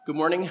Good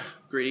morning.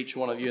 Greet each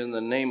one of you in the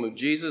name of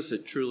Jesus.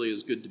 It truly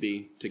is good to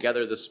be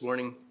together this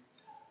morning.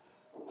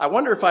 I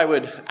wonder if I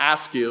would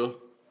ask you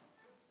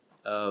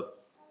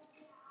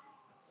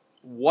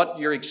what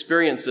your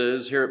experience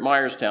is here at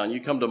Myerstown.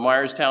 You come to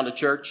Myerstown to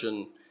church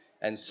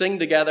and sing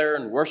together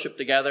and worship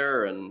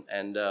together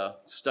and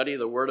study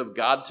the Word of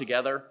God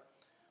together.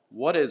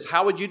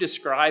 How would you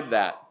describe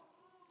that?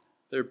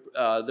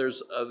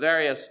 There's a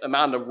various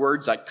amount of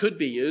words that could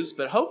be used,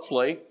 but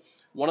hopefully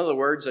one of the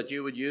words that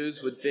you would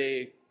use would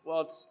be,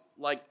 well, it's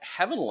like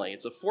heavenly.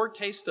 It's a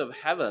foretaste of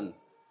heaven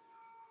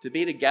to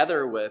be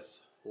together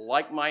with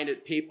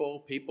like-minded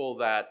people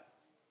that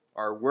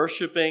are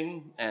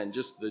worshiping, and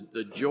just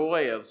the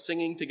joy of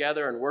singing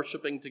together and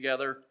worshiping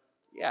together.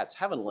 Yeah, it's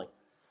heavenly.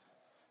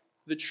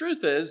 The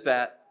truth is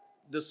that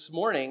this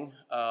morning,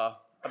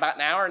 about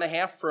an hour and a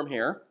half from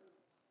here,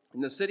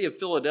 in the city of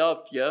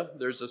Philadelphia,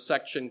 there's a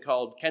section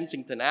called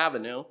Kensington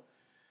Avenue,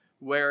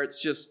 where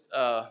it's just,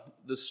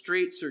 the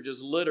streets are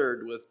just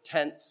littered with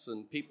tents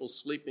and people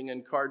sleeping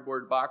in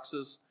cardboard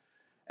boxes.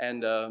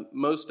 And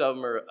most of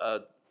them are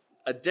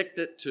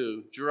addicted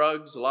to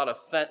drugs, a lot of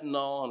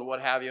fentanyl and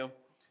what have you.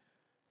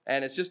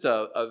 And it's just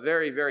a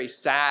very, very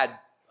sad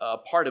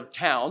part of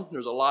town.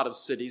 There's a lot of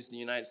cities in the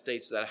United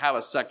States that have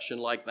a section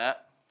like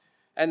that.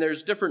 And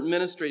there's different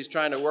ministries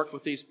trying to work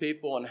with these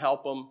people and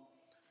help them.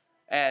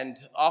 And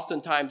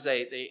oftentimes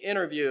they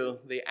interview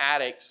the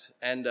addicts,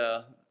 and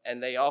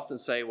they often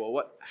say,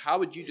 well, how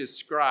would you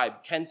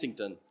describe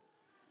Kensington?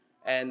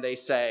 And they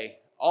say,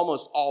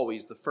 almost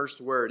always, the first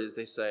word is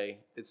they say,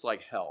 it's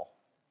like hell.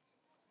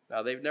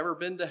 Now, they've never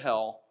been to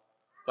hell,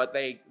 but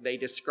they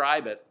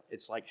describe it.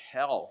 It's like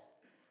hell.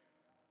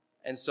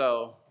 And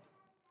so,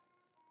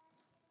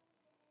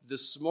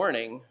 this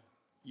morning,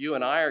 you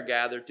and I are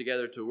gathered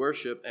together to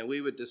worship, and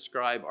we would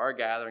describe our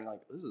gathering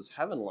like, this is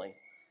heavenly.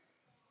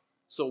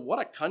 So what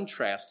a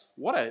contrast.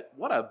 What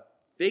a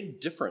big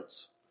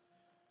difference.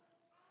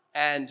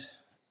 And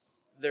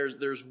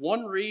there's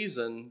one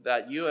reason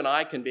that you and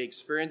I can be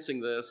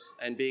experiencing this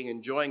and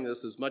enjoying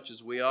this as much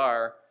as we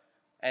are,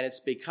 and it's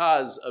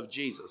because of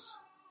Jesus.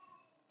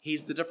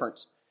 He's the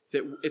difference.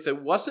 If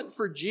it wasn't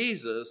for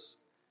Jesus,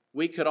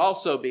 we could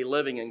also be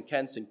living in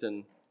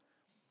Kensington.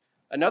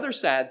 Another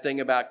sad thing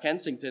about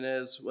Kensington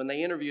is when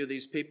they interview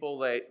these people,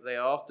 they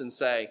often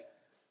say,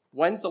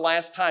 when's the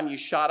last time you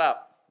shot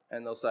up?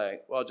 And they'll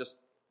say, well, just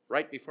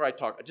right before I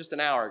talked, just an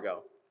hour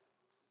ago.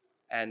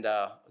 And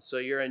so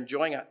you're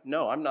enjoying it.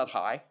 No, I'm not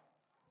high.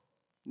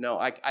 No,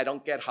 I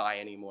don't get high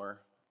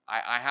anymore.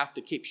 I have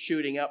to keep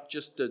shooting up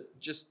just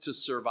to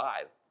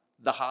survive.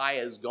 The high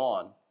is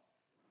gone.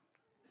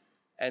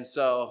 And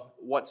so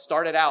what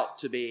started out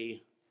to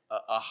be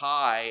a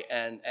high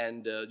and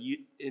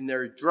in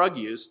their drug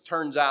use,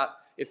 turns out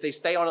if they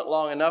stay on it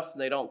long enough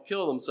and they don't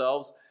kill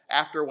themselves,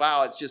 after a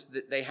while it's just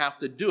that they have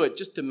to do it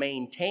just to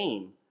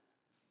maintain.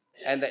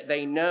 And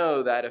they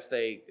know that if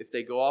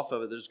they go off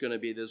of it, there's going to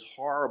be this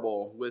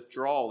horrible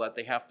withdrawal that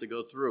they have to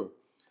go through.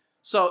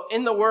 So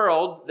in the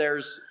world,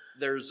 there's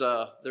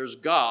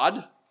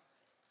God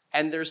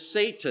and there's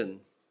Satan,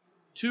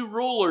 two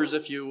rulers,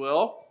 if you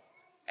will,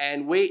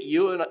 and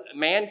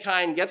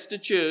mankind gets to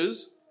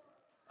choose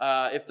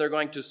if they're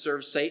going to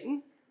serve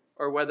Satan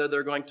or whether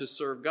they're going to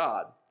serve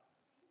God,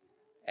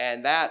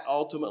 and that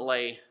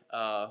ultimately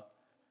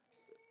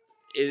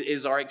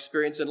is our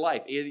experience in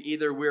life.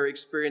 Either we're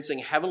experiencing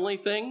heavenly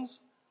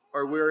things,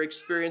 or we're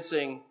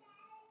experiencing,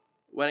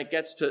 when it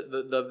gets to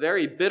the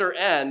very bitter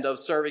end of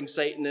serving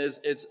Satan,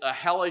 it's a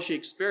hellish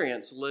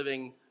experience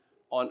living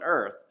on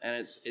earth, and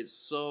it's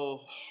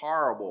so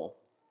horrible.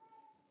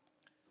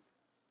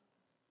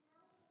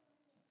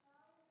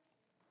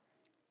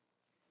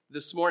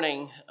 This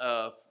morning,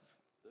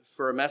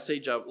 for a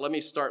message, let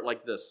me start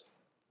like this.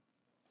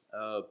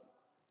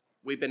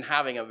 We've been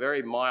having a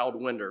very mild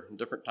winter.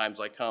 Different times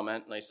I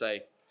comment and I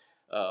say,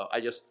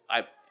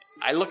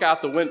 I look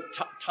out the window,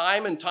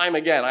 time and time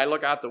again, I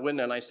look out the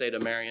window and I say to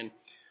Marion,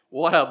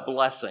 what a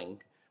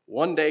blessing.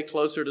 One day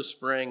closer to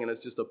spring, and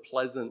it's just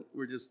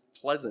we're just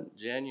pleasant,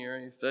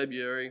 January,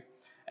 February.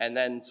 And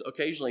then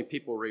occasionally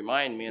people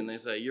remind me and they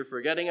say, you're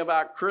forgetting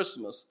about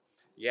Christmas.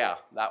 Yeah,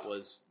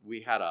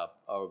 we had a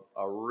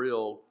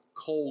real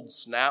cold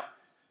snap.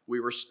 We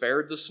were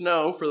spared the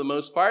snow for the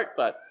most part,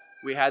 but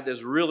we had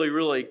this really,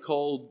 really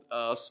cold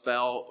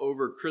spell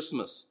over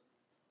Christmas.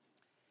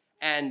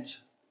 And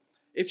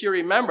if you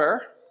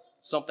remember,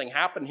 something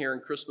happened here on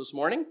Christmas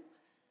morning.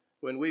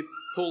 When we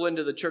pull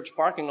into the church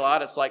parking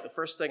lot, it's like the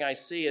first thing I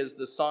see is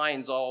the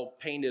signs all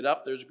painted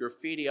up. There's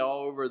graffiti all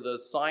over the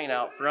sign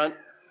out front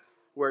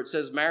where it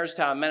says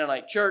Myerstown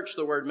Mennonite Church.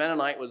 The word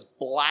Mennonite was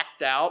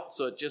blacked out,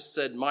 so it just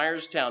said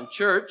Myerstown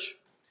Church.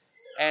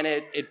 And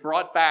it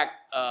brought back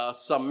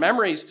some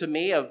memories to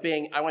me of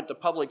I went to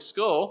public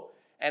school.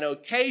 And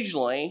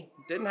occasionally,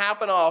 didn't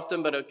happen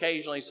often, but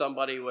occasionally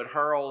somebody would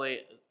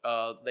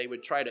they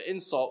would try to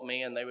insult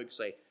me, and they would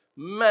say,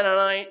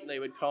 Mennonite. They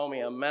would call me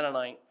a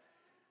Mennonite.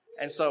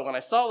 And so when I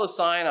saw the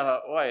sign, I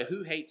thought, boy,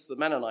 who hates the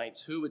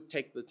Mennonites? Who would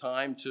take the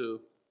time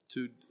to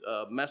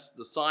mess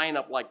the sign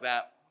up like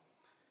that?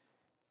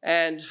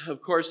 And,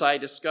 of course, I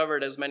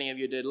discovered, as many of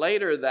you did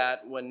later,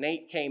 that when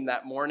Nate came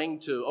that morning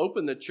to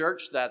open the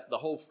church, that the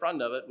whole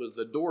front of it was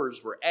the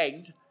doors were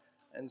egged.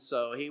 And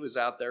so he was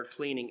out there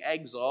cleaning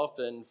eggs off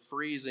in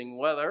freezing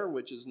weather,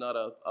 which is not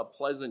a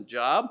pleasant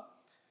job.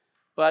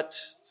 But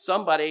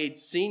somebody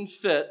seen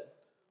fit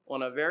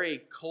on a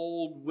very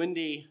cold,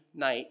 windy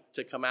night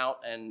to come out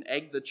and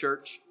egg the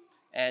church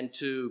and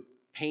to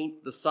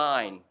paint the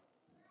sign.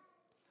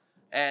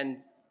 And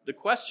the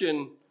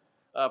question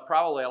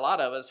probably a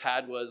lot of us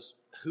had was,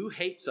 who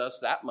hates us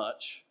that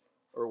much?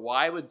 Or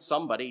why would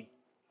somebody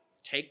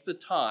take the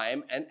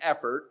time and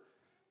effort,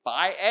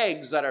 buy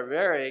eggs that are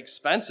very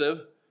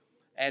expensive,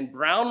 and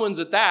brown ones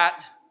at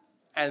that,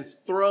 and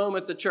throw them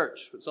at the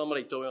church? But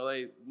somebody told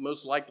me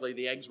most likely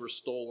the eggs were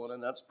stolen,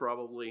 and that's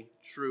probably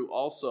true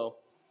also.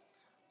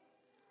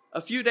 A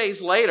few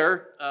days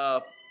later,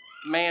 a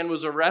man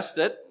was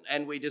arrested,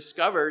 and we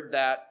discovered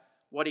that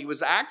what he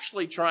was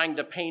actually trying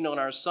to paint on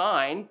our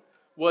sign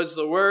was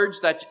the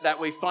words that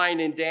we find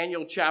in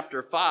Daniel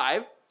chapter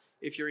 5.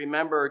 If you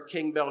remember,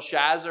 King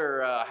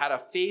Belshazzar had a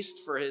feast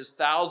for his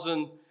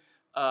 1,000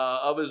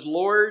 of his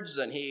lords,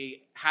 and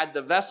he had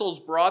the vessels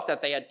brought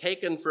that they had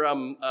taken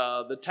from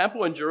the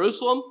temple in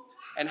Jerusalem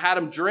and had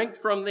them drink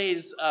from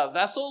these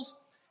vessels.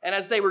 And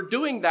as they were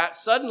doing that,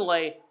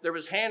 suddenly there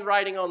was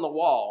handwriting on the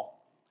wall.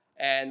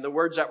 And the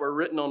words that were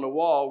written on the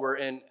wall were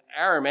in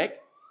Aramaic.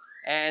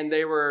 And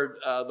they were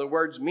the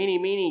words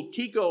Mene,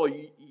 Tekel,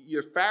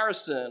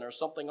 Upharsin, or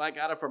something like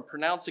that, if I'm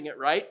pronouncing it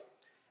right.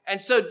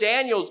 And so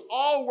Daniel's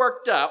all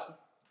worked up,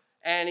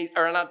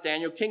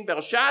 King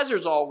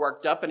Belshazzar's all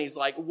worked up, and he's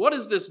like, what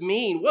does this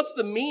mean? What's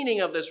the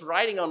meaning of this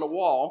writing on the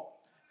wall?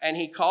 And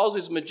he calls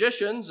his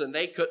magicians, and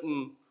they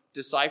couldn't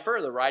decipher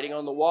the writing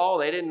on the wall.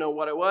 They didn't know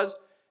what it was.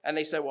 And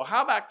they said, well,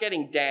 how about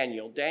getting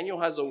Daniel?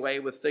 Daniel has a way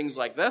with things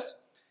like this.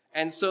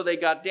 And so they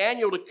got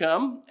Daniel to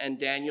come, and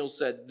Daniel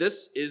said,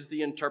 this is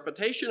the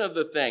interpretation of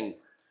the thing.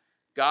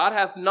 God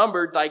hath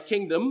numbered thy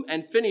kingdom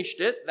and finished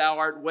it. Thou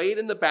art weighed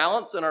in the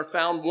balance and are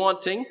found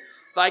wanting.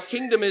 Thy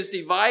kingdom is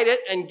divided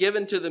and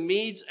given to the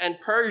Medes and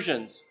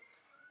Persians.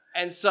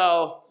 And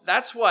so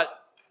that's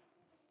what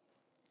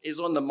is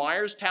on the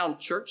Myerstown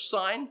church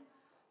sign.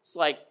 It's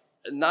like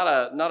not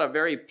a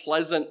very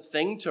pleasant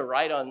thing to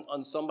write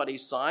on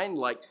somebody's sign,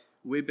 like,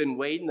 we've been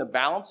weighed in the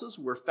balances,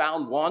 we're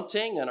found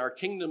wanting, and our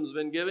kingdom's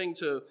been given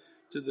to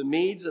the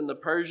Medes and the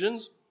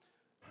Persians.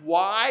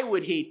 Why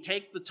would he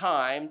take the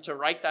time to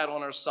write that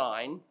on our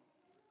sign?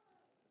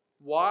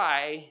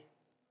 Why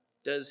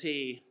does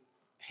he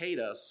hate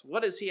us?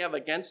 What does he have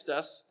against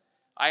us?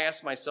 I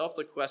ask myself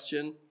the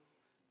question,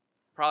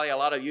 probably a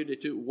lot of you do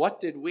too, what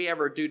did we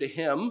ever do to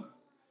him?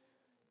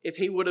 If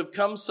he would have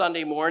come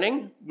Sunday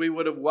morning, we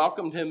would have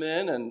welcomed him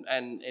in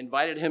and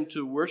invited him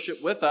to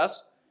worship with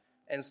us.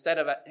 Instead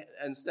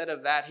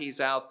of that,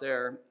 he's out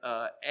there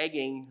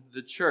egging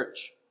the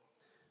church.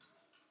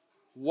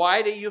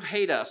 Why do you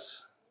hate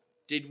us?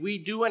 Did we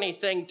do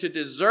anything to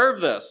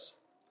deserve this?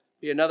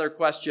 Be another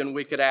question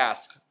we could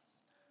ask.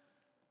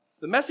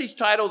 The message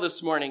title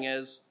this morning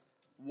is,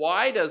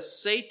 why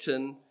does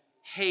Satan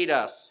hate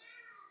us?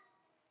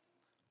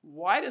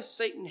 Why does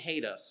Satan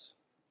hate us?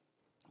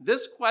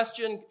 This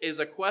question is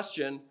a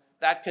question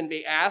that can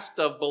be asked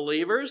of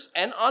believers,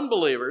 and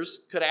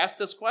unbelievers could ask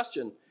this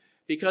question.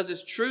 Because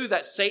it's true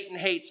that Satan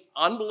hates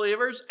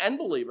unbelievers and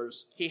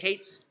believers. He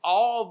hates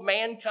all of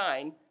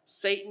mankind.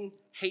 Satan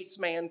hates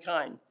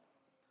mankind.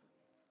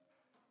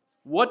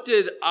 What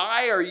did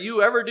I or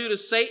you ever do to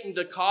Satan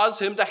to cause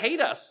him to hate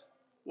us?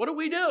 What do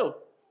we do?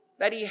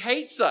 That he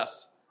hates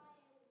us.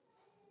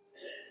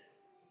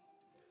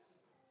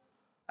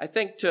 I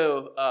think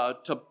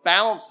to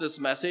balance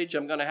this message,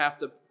 I'm going to have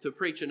to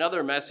preach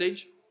another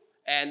message.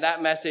 And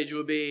that message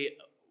would be,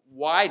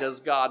 why does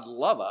God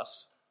love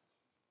us?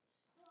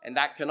 And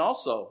that can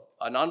also,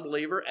 an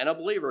unbeliever and a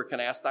believer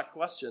can ask that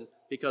question,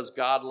 because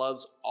God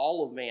loves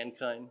all of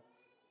mankind.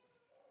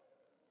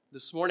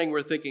 This morning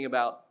we're thinking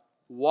about,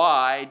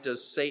 why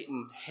does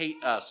Satan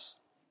hate us?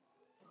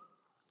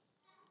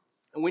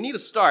 And we need to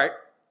start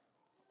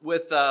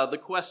with the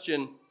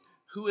question,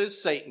 who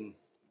is Satan?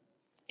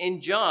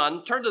 In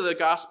John, turn to the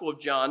Gospel of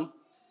John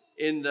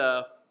in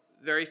the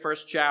very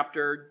first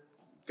chapter,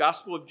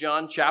 Gospel of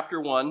John, chapter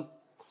 1.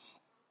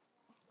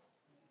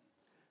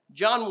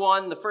 John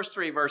 1, the first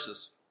 3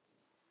 verses.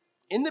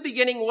 In the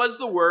beginning was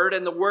the Word,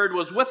 and the Word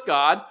was with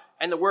God,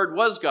 and the Word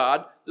was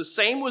God. The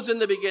same was in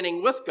the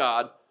beginning with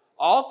God.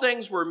 All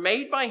things were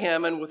made by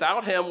him, and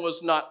without him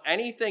was not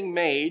anything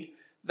made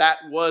that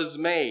was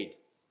made.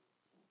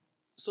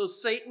 So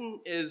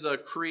Satan is a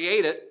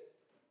created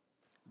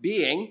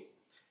being.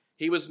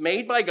 He was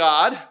made by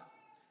God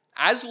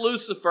as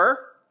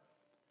Lucifer,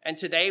 and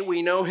today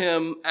we know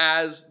him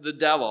as the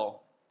devil.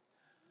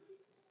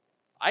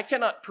 I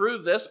cannot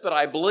prove this, but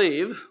I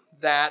believe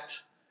that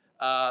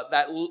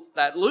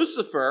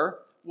Lucifer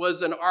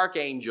was an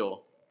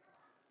archangel,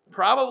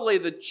 probably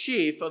the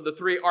chief of the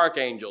 3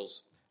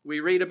 archangels. We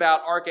read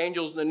about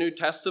archangels in the New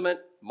Testament,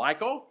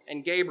 Michael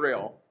and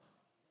Gabriel.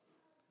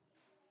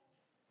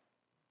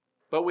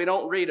 But we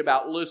don't read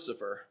about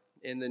Lucifer.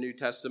 in the New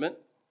Testament.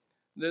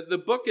 The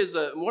book is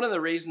one of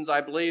the reasons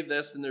I believe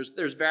this, and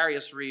there's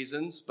various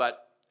reasons,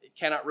 but it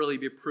cannot really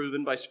be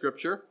proven by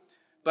Scripture.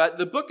 But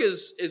the book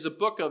is a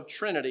book of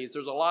trinities.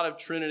 There's a lot of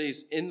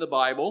trinities in the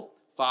Bible: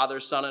 Father,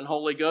 Son, and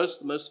Holy Ghost.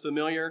 The most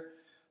familiar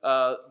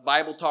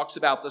Bible talks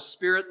about the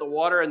Spirit, the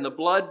water, and the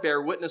blood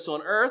bear witness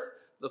on earth.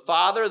 The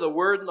Father, the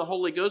Word, and the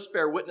Holy Ghost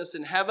bear witness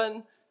in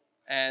heaven.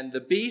 And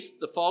the beast,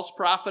 the false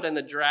prophet, and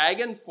the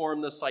dragon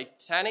form the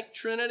satanic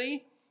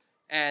trinity.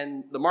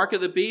 And the mark of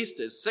the beast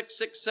is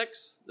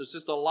 666. There's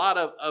just a lot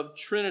of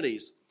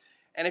trinities.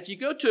 And if you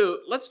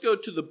let's go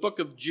to the book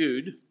of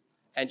Jude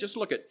and just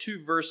look at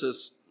 2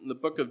 verses in the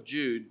book of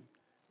Jude,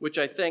 which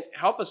I think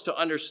help us to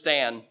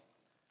understand,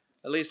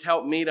 at least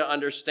help me to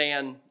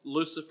understand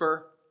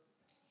Lucifer,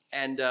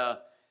 and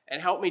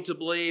help me to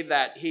believe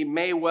that he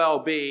may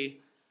well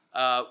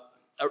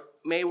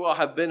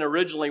have been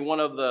originally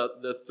one of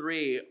the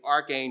 3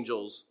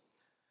 archangels.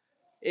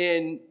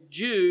 In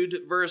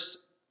Jude, verse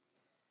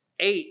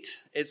 8,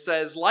 it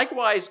says,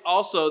 "Likewise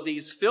also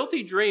these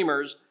filthy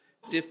dreamers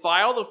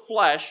defile the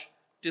flesh,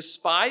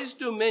 despise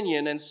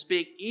dominion, and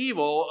speak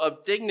evil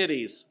of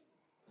dignities.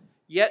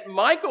 Yet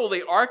Michael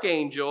the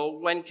archangel,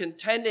 when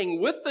contending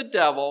with the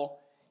devil,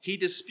 he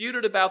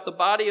disputed about the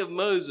body of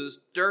Moses,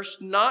 durst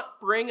not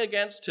bring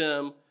against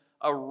him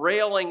a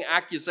railing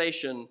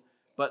accusation,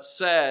 but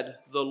said,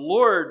 The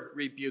Lord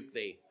rebuke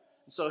thee."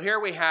 And so here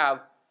we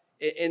have,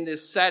 in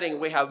this setting,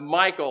 we have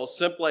Michael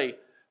simply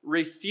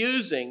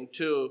refusing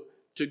to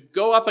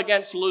go up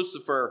against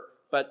Lucifer,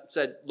 but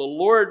said, "The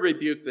Lord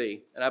rebuke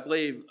thee." And I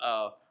believe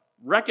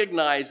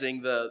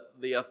recognizing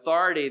the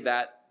authority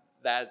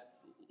that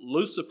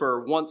Lucifer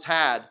once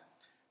had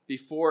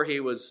before he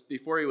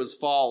was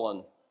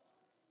fallen.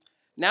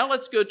 Now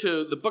let's go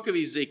to the book of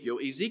Ezekiel,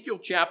 Ezekiel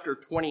chapter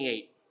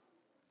 28.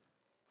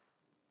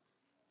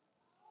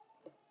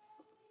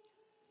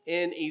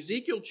 In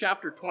Ezekiel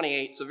chapter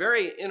 28, it's a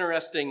very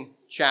interesting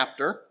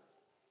chapter.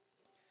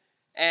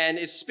 And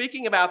it's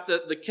speaking about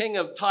the king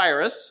of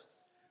Tyrus,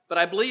 but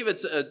I believe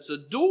it's a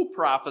dual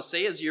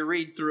prophecy as you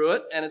read through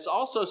it, and it's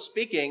also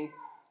speaking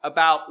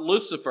about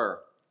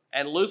Lucifer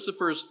and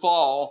Lucifer's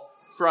fall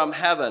from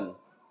heaven.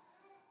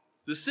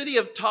 The city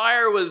of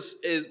Tyre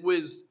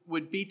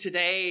would be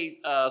today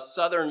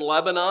southern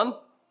Lebanon,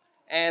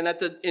 and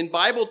in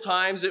Bible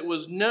times it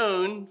was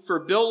known for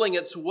building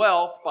its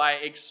wealth by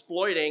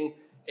exploiting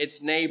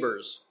its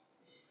neighbors.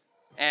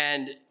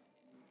 And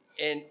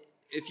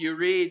if you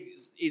read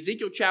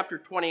Ezekiel chapter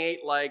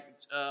 28,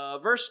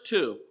 verse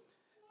 2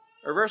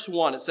 or verse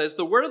 1, it says,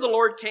 "The word of the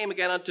Lord came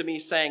again unto me,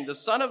 saying, The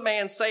Son of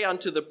Man, say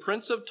unto the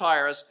prince of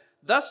Tyrus,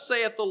 Thus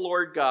saith the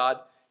Lord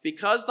God,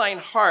 because thine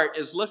heart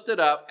is lifted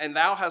up, and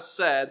thou hast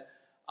said,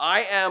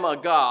 I am a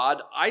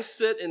God, I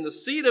sit in the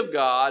seat of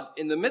God,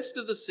 in the midst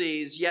of the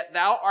seas, yet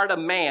thou art a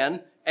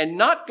man, and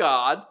not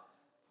God,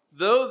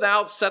 though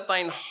thou set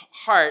thine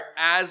heart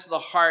as the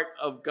heart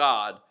of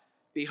God.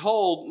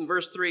 Behold," in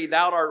verse 3,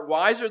 "thou art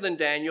wiser than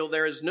Daniel,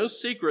 there is no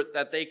secret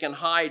that they can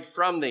hide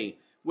from thee.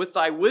 With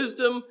thy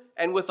wisdom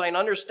and with thine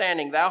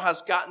understanding thou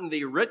hast gotten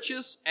thee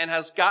riches, and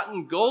hast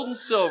gotten gold and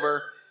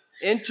silver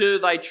into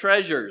thy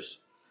treasures.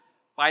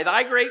 By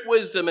thy great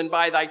wisdom and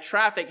by thy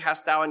traffic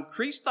hast thou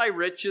increased thy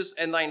riches,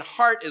 and thine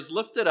heart is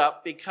lifted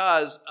up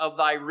because of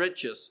thy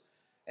riches."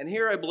 And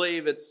here I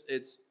believe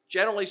it's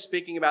generally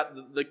speaking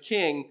about the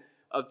king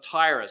of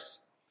Tyrus.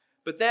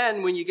 But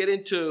then when you get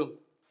into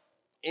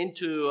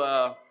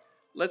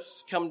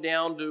let's come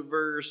down to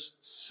verse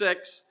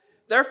 6.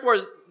 "Therefore,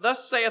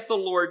 thus saith the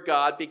Lord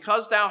God,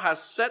 because thou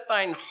hast set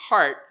thine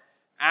heart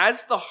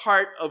as the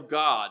heart of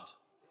God.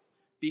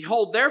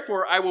 Behold,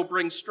 therefore, I will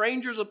bring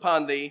strangers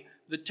upon thee,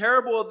 the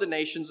terrible of the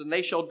nations, and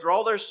they shall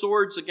draw their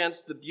swords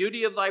against the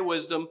beauty of thy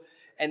wisdom,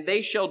 and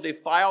they shall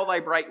defile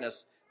thy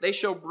brightness. They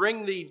shall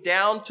bring thee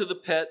down to the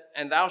pit,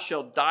 and thou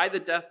shalt die the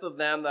death of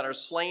them that are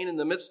slain in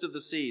the midst of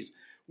the seas.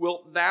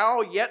 Wilt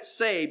thou yet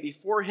say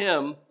before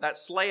him that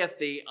slayeth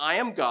thee, I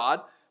am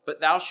God,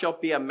 but thou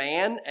shalt be a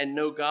man and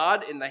no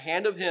God in the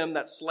hand of him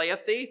that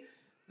slayeth thee?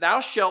 Thou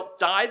shalt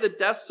die the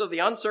deaths of the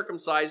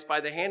uncircumcised by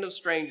the hand of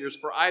strangers,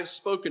 for I have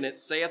spoken it,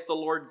 saith the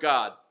Lord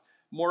God.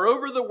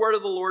 Moreover, the word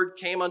of the Lord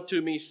came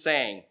unto me,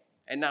 saying,"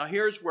 and now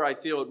here's where I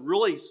feel it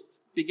really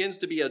begins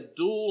to be a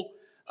dual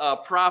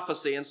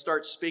prophecy and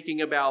starts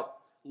speaking about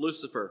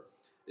Lucifer.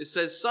 It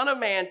says, "Son of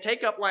man,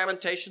 take up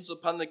lamentations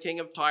upon the king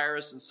of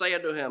Tyrus, and say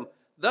unto him,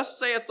 Thus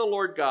saith the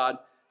Lord God,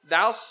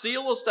 Thou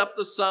sealest up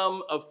the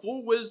sum of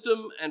full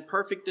wisdom and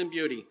perfect in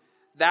beauty.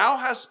 Thou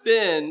hast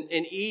been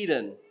in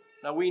Eden."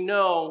 Now we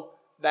know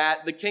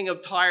that the king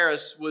of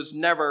Tyrus was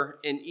never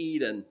in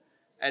Eden.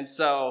 And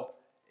so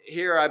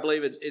here I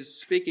believe it's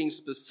speaking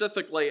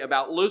specifically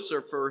about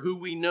Lucifer, who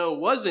we know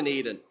was in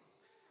Eden.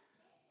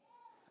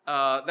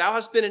 "Thou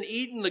hast been in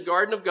Eden, the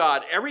garden of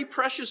God. Every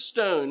precious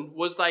stone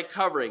was thy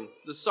covering.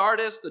 The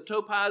sardius, the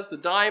topaz, the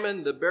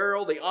diamond, the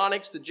beryl, the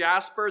onyx, the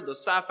jasper, the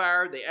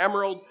sapphire, the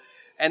emerald,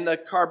 and the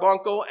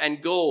carbuncle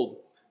and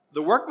gold.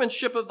 The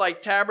workmanship of thy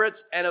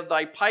tabrets and of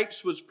thy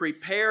pipes was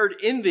prepared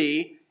in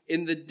thee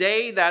in the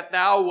day that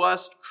thou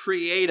wast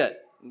created."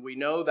 And we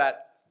know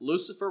that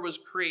Lucifer was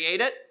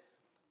created.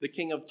 The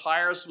king of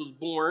Tyrus was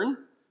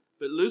born.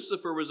 But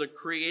Lucifer was a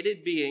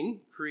created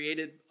being,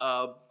 created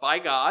by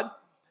God.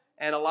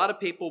 And a lot of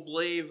people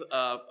believe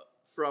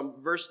from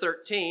verse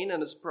 13,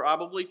 and it's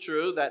probably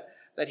true,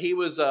 that he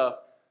was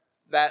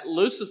that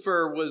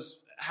Lucifer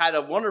had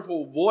a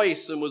wonderful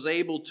voice and was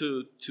able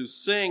to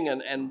sing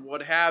and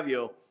what have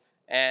you.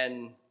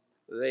 And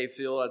they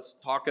feel that's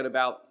talking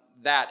about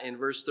that in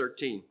verse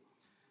 13.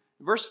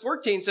 Verse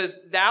 14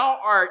 says, "Thou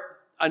art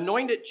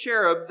anointed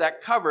cherub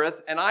that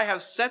covereth, and I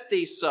have set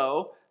thee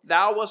so.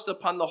 Thou wast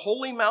upon the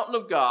holy mountain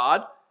of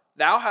God.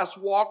 Thou hast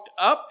walked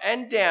up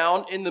and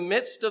down in the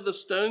midst of the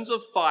stones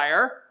of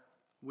fire."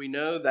 We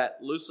know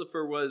that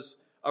Lucifer was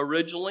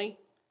originally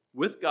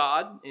with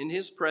God in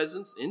his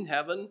presence in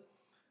heaven.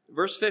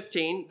 Verse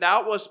 15,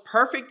 "Thou wast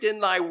perfect in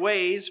thy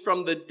ways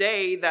from the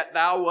day that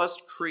thou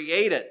wast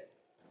created,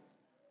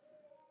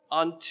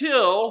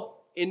 until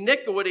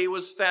iniquity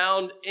was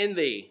found in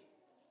thee."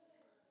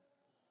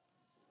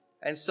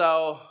 And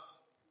so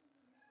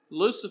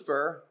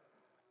Lucifer,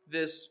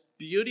 this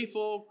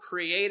beautiful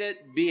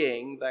created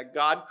being that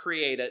God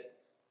created,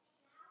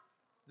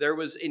 there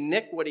was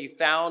iniquity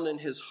found in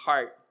his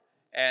heart.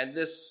 And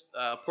this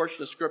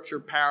portion of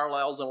Scripture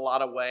parallels in a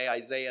lot of ways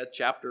Isaiah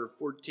chapter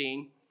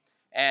 14.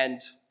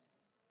 And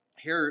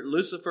here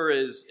Lucifer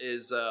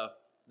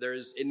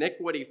there's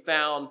iniquity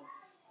found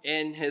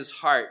in his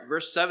heart.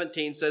 Verse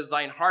 17 says,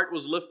 "Thine heart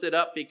was lifted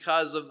up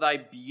because of thy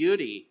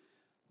beauty.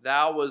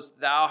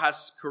 Thou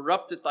hast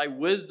corrupted thy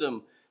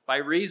wisdom by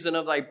reason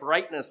of thy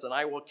brightness, and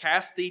I will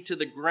cast thee to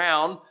the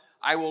ground.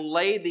 I will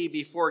lay thee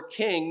before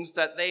kings,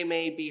 that they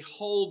may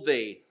behold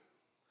thee."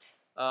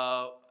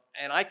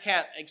 And I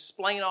can't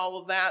explain all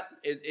of that.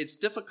 It's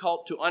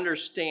difficult to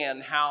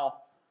understand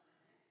how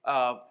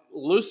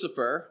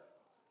Lucifer,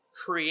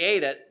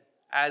 created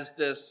as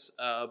this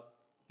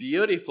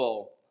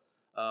beautiful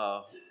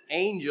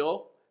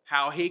angel,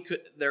 how he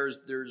could,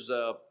 there's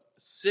a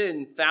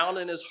sin found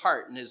in his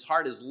heart, and his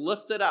heart is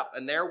lifted up,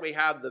 and there we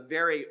have the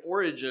very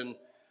origin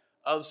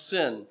of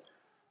sin.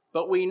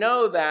 But we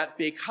know that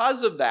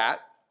because of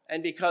that,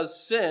 and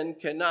because sin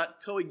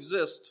cannot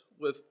coexist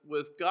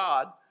with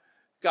God,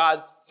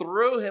 God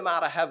threw him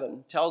out of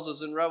heaven. It tells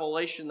us in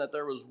Revelation that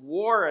there was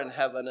war in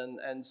heaven,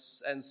 and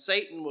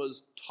Satan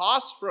was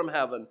tossed from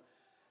heaven.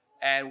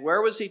 And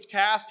where was he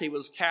cast? He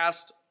was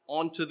cast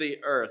onto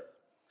the earth.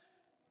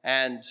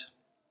 And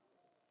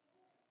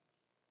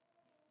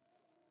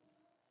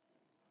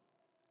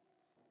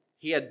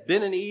he had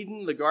been in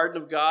Eden, the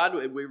garden of God.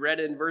 We read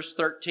in verse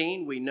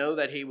 13. We know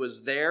that he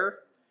was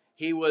there.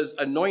 He was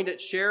anointed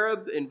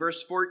cherub in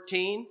verse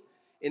 14.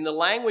 In the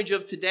language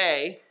of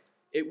today,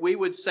 we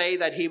would say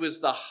that he was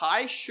the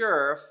high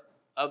sheriff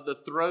of the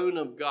throne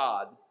of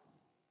God.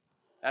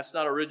 That's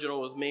not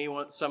original with me.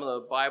 Some of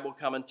the Bible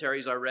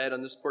commentaries I read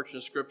on this portion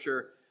of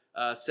Scripture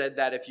said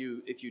that if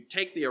you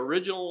take the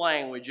original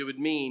language, it would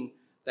mean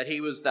that he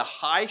was the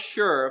high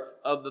sheriff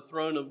of the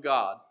throne of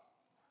God.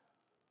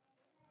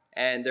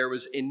 And there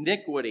was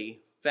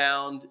iniquity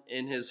found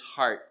in his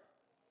heart.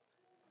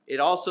 It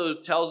also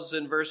tells us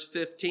in verse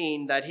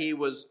 15 that he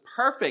was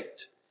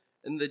perfect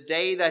in the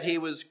day that he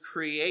was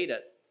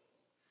created.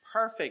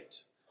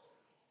 Perfect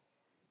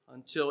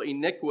until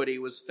iniquity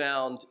was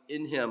found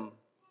in him.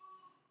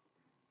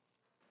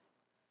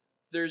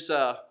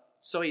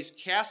 So he's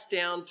cast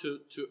down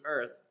to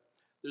earth.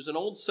 There's an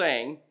old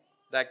saying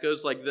that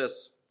goes like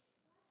this.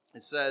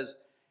 It says,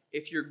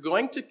 "If you're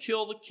going to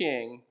kill the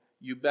king,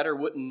 you better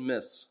wouldn't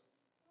miss."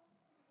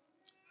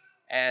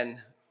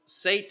 And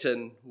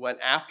Satan went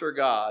after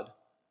God,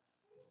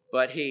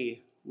 but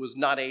he was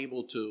not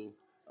able to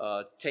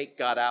take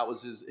God out. It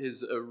was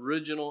his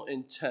original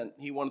intent.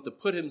 He wanted to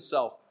put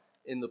himself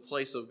in the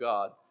place of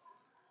God.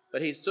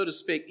 But he, so to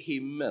speak, he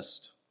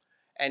missed.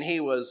 And he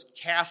was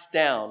cast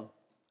down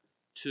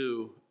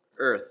to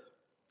earth.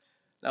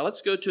 Now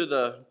let's go to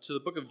the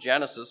book of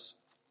Genesis.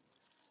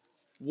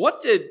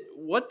 What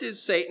did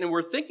Satan, and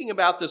we're thinking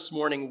about this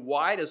morning,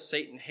 why does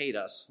Satan hate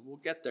us? We'll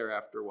get there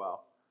after a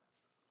while.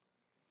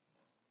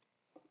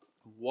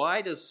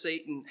 Why does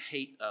Satan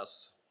hate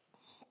us?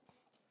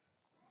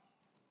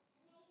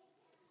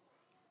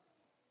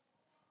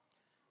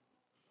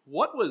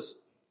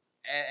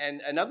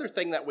 And another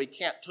thing that we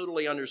can't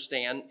totally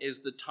understand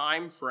is the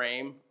time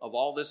frame of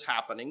all this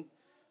happening.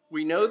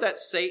 We know that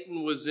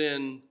Satan was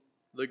in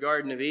the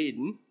Garden of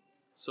Eden,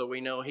 so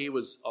we know he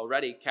was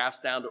already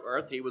cast down to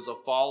earth. He was a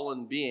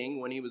fallen being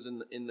when he was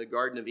in the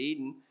Garden of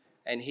Eden,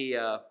 and he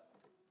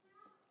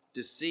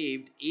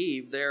deceived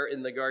Eve there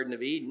in the Garden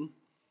of Eden.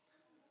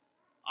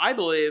 I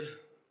believe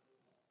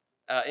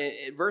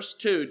verse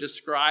 2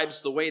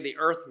 describes the way the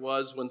earth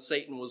was when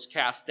Satan was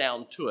cast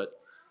down to it.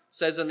 It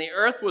says, "And the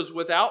earth was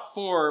without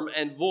form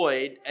and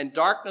void, and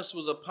darkness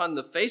was upon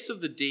the face of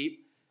the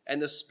deep,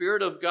 and the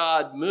Spirit of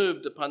God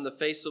moved upon the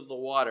face of the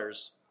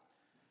waters."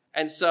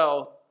 And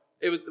so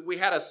we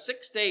had a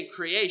 6-day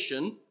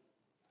creation,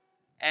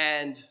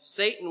 and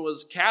Satan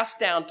was cast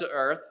down to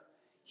earth.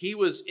 He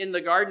was in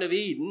the Garden of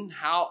Eden.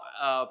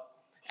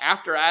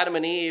 After Adam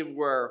and Eve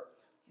were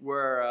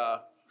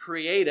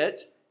create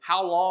it?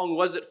 How long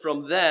was it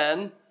from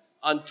then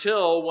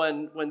until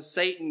when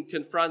Satan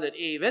confronted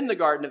Eve in the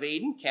Garden of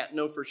Eden? Can't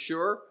know for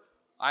sure.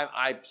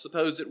 I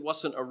suppose it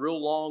wasn't a real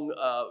long,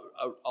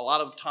 a lot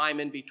of time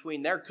in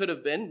between there. Could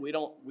have been.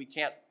 We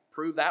can't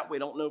prove that. We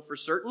don't know for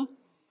certain.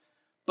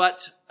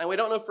 And we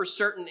don't know for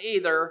certain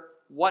either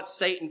what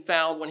Satan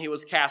found when he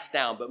was cast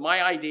down. But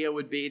my idea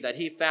would be that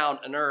he found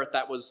an earth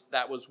that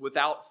was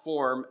without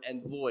form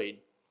and void.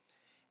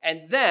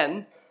 And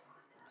then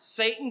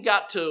Satan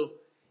got to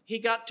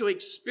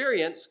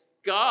experience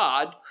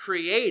God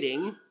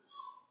creating,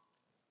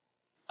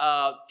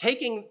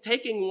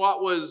 taking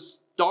what was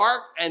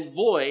dark and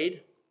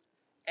void,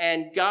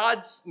 and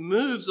God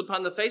moves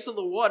upon the face of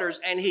the waters,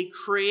 and he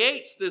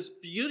creates this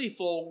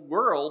beautiful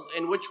world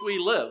in which we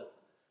live.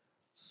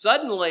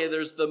 Suddenly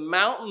there's the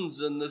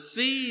mountains and the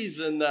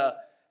seas and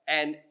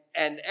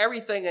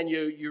everything, and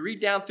you read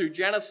down through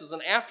Genesis,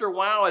 and after a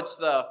while it's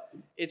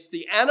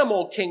the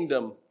animal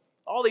kingdom.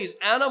 All these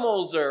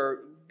animals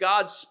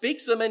God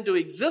speaks them into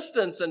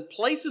existence and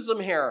places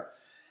them here.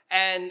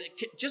 And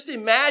just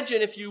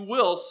imagine, if you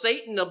will,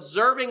 Satan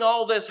observing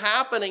all this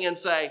happening and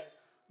say,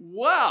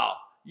 wow,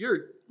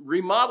 you're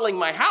remodeling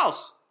my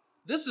house.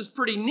 This is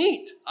pretty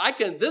neat.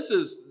 This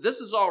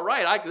is all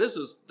right. This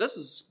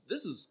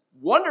is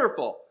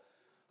wonderful.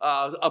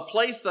 A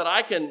place that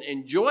I can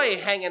enjoy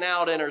hanging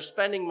out in or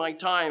spending my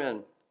time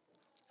in.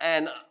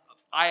 And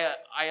I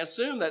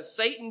assume that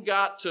Satan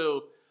got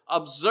to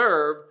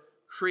observe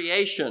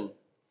creation.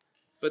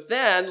 But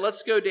then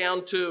let's go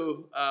down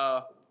to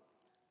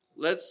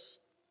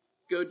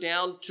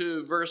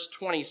verse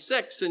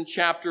 26 in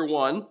chapter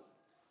 1.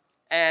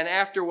 And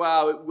after a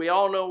while, we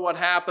all know what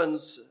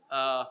happens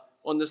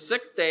on the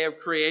sixth day of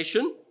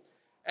creation.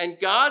 And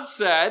God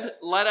said,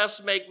 let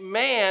us make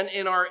man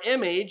in our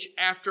image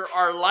after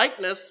our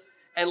likeness,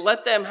 and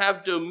let them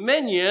have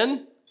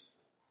dominion.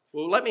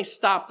 Well, let me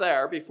stop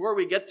there before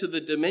we get to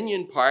the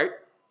dominion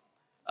part.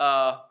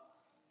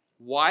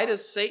 Why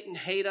does Satan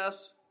hate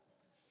us?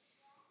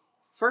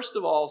 First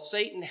of all,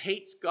 Satan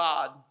hates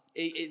God.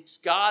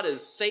 God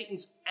is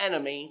Satan's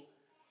enemy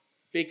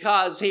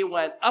because he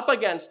went up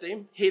against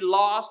him. He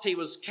lost. He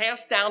was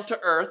cast down to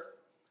earth.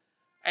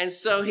 And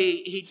so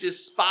he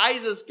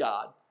despises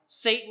God.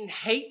 Satan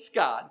hates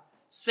God.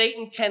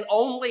 Satan can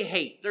only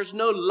hate. There's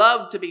no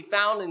love to be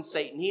found in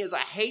Satan. He is a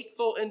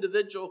hateful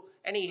individual,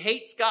 and he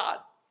hates God.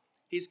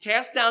 He's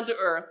cast down to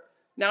earth.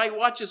 Now he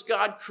watches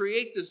God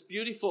create this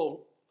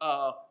beautiful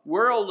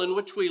world in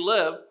which we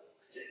live.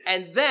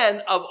 And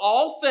then, of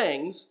all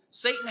things,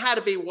 Satan had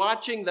to be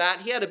watching that.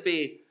 He had to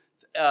be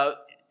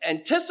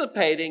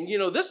anticipating,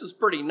 this is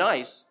pretty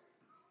nice.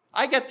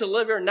 I get to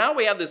live here. Now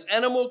we have this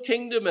animal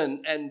kingdom,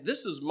 and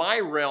this is my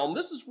realm.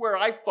 This is where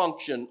I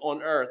function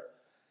on earth.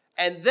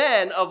 And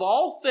then, of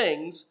all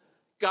things,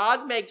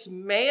 God makes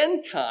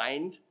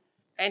mankind,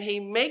 and he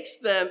makes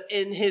them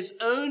in his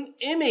own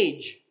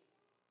image.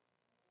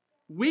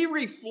 We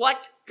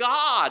reflect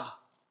God.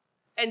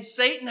 And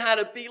Satan had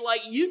to be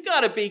like, you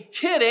got to be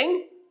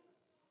kidding.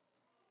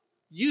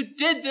 You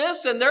did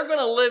this, and they're going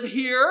to live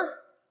here.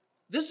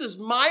 This is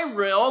my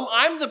realm.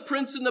 I'm the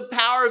prince and the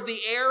power of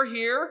the air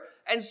here.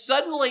 And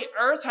suddenly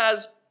earth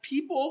has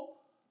people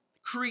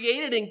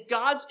created in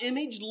God's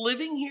image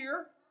living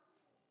here.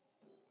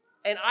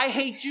 And I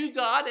hate you,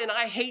 God, and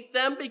I hate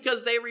them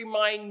because they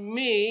remind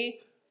me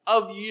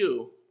of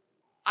you.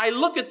 I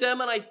look at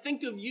them and I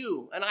think of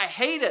you, and I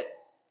hate it.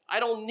 I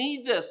don't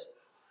need this.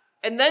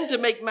 And then to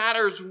make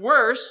matters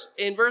worse,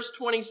 in verse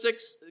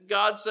 26,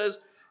 God says,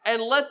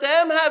 and let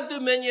them have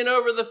dominion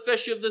over the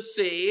fish of the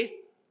sea,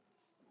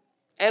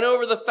 and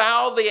over the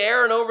fowl of the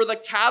air, and over the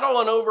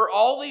cattle, and over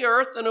all the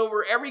earth, and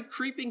over every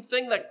creeping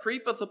thing that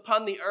creepeth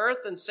upon the earth.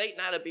 And Satan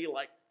had to be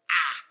like,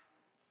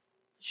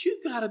 you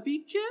gotta be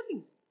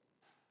kidding.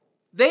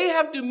 They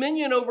have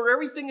dominion over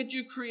everything that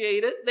you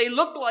created. They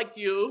look like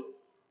you.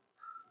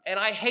 And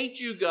I hate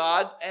you,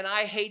 God, and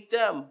I hate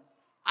them.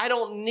 I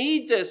don't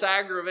need this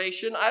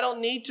aggravation. I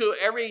don't need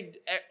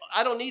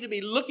to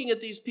be looking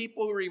at these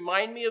people who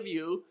remind me of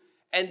you.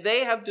 And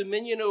they have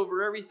dominion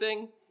over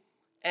everything.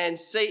 And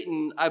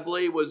Satan, I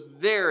believe, was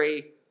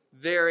very,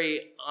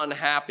 very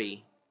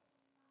unhappy.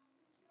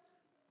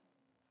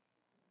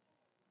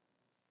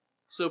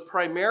 So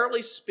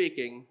primarily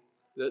speaking,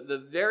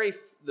 the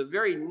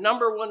very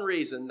number one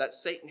reason that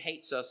Satan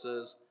hates us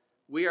is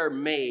we are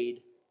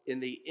made in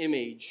the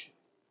image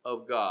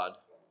of God.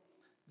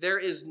 There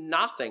is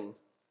nothing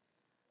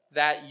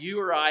that you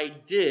or I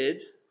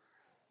did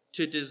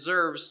to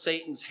deserve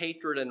Satan's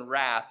hatred and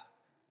wrath.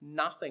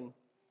 Nothing.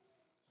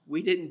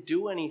 We didn't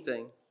do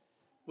anything.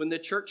 When the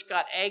church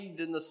got egged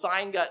and the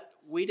sign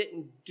we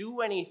didn't do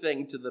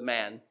anything to the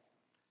man.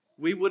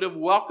 We would have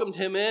welcomed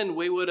him in.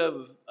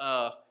 There's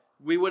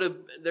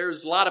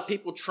a lot of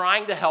people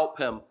trying to help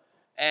him.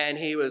 And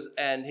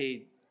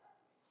he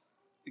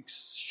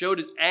showed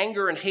his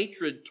anger and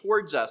hatred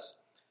towards us.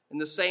 In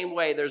the same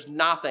way, there's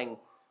nothing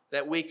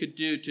that we could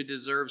do to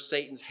deserve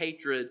Satan's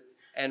hatred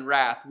and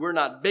wrath. We're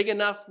not big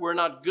enough, we're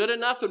not good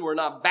enough, and we're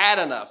not bad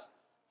enough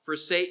for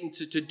Satan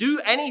to do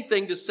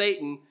anything to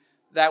Satan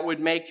that would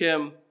make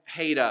him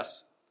hate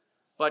us.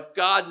 But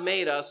God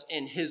made us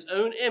in his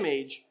own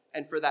image,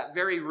 and for that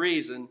very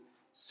reason,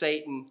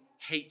 Satan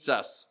hates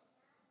us.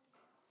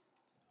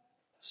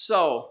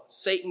 So,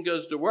 Satan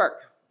goes to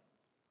work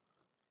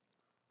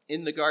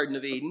in the Garden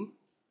of Eden.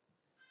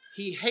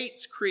 He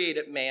hates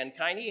created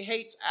mankind. He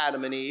hates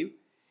Adam and Eve.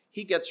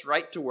 He gets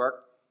right to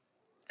work,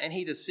 and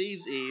he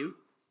deceives Eve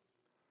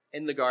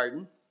in the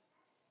garden.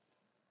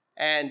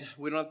 And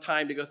we don't have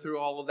time to go through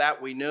all of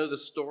that. We know the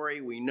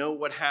story. We know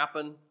what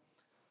happened.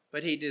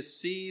 But he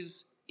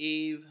deceives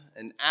Eve,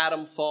 and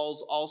Adam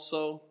falls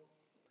also.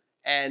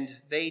 And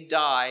they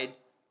died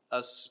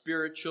a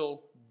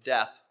spiritual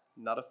death,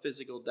 not a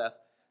physical death.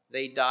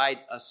 They died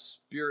a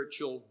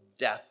spiritual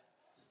death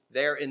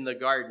there in the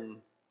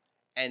garden.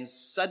 And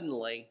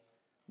suddenly,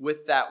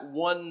 with that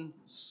one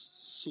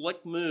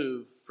slick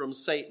move from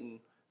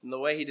Satan and the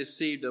way he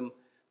deceived them,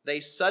 they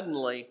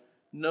suddenly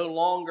no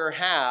longer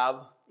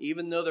have,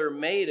 even though they're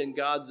made in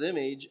God's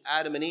image,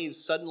 Adam and Eve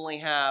suddenly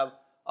have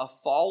a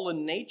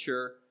fallen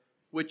nature,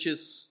 which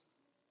is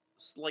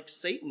like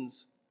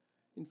Satan's.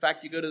 In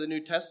fact, you go to the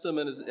New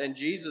Testament, and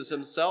Jesus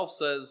himself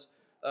says,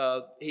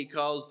 he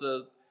calls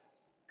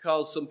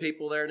some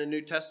people there in the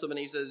New Testament,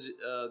 he says,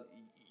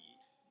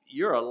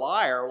 you're a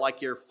liar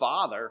like your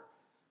father.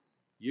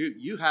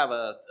 You have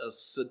a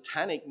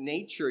satanic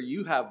nature.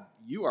 You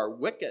are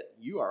wicked.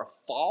 You are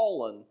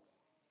fallen.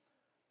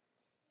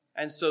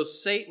 And so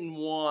Satan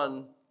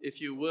won, if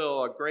you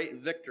will, a great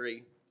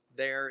victory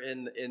there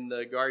in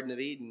the Garden of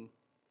Eden.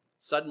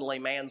 Suddenly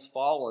man's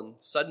fallen.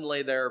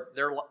 Suddenly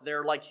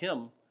they're like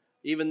him.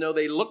 Even though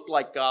they look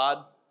like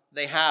God,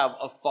 they have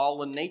a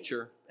fallen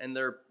nature, and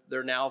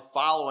they're now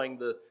following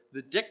the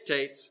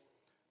dictates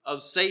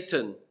of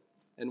Satan.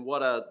 And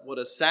what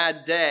a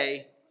sad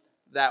day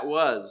that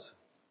was.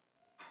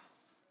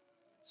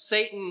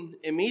 Satan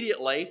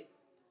immediately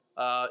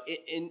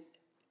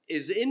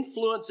is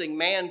influencing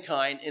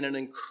mankind in an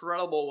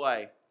incredible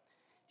way.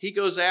 He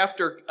goes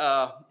after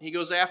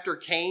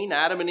Cain,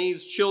 Adam and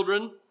Eve's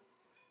children,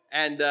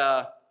 and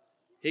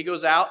he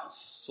goes out,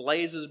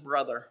 slays his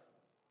brother.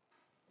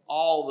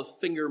 All the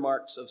finger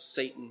marks of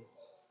Satan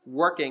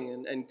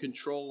working and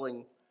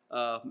controlling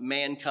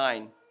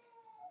mankind.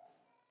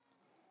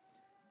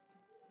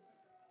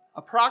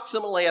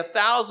 Approximately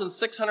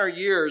 1,600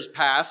 years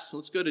passed.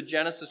 Let's go to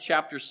Genesis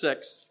chapter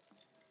 6.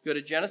 Go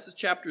to Genesis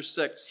chapter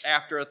 6.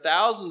 After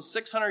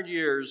 1,600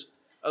 years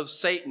of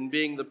Satan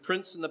being the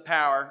prince and the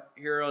power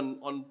here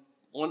on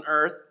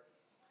earth,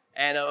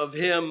 and of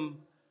him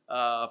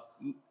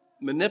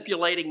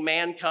manipulating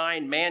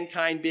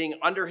mankind being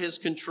under his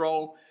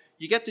control,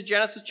 you get to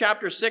Genesis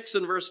chapter 6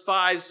 and verse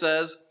 5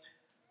 says,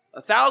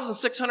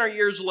 1,600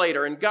 years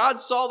later, and God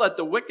saw that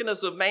the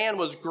wickedness of man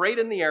was great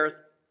in the earth,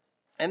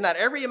 and that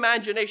every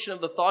imagination of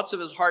the thoughts of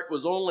his heart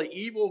was only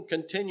evil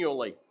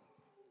continually.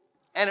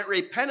 And it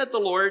repented the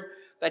Lord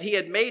that he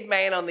had made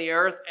man on the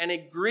earth, and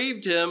it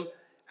grieved him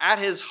at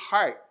his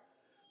heart.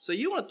 So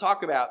you want to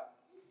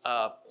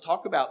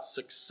talk about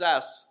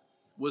success.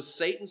 Was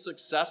Satan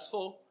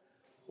successful?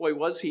 Boy,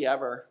 was he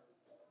ever.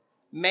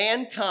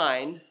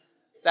 Mankind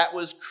that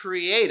was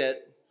created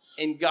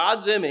in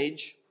God's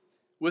image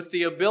with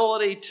the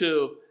ability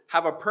to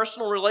have a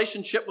personal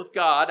relationship with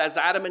God, as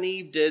Adam and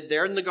Eve did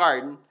there in the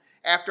garden,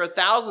 after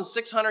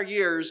 1,600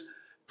 years,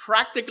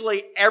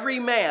 practically every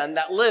man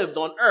that lived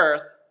on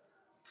earth,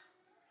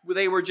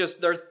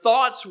 their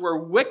thoughts were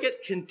wicked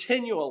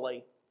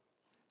continually.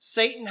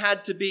 Satan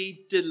had to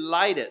be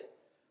delighted.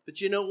 But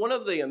you know, one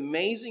of the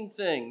amazing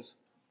things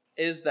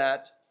is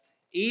that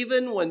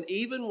even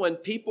when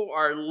people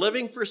are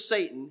living for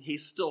Satan, he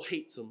still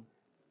hates them.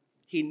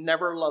 He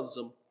never loves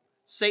them.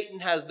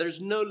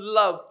 There's no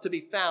love to be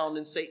found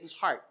in Satan's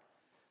heart.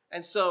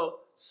 And so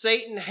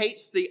Satan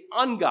hates the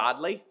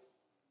ungodly,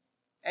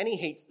 and he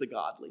hates the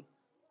godly.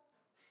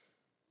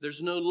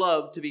 There's no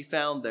love to be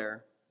found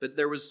there, but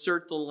there was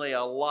certainly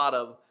a lot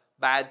of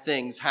bad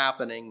things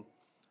happening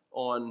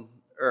on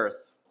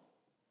earth.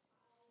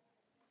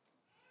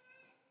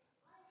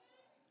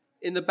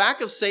 In the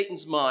back of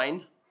Satan's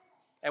mind,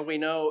 and we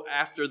know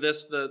after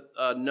this that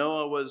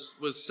Noah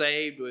was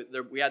saved,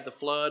 we had the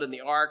flood and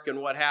the ark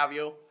and what have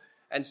you,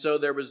 and so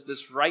there was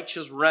this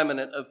righteous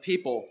remnant of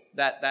people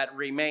that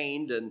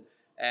remained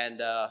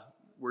and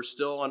were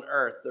still on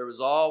earth. There was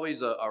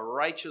always a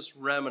righteous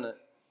remnant.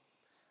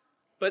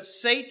 But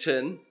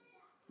Satan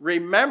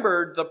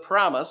remembered the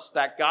promise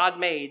that God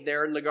made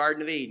there in the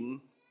Garden of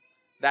Eden,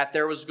 that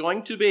there was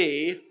going to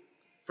be,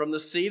 from the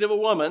seed of a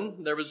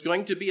woman, there was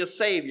going to be a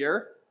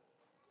Savior,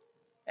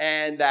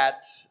 and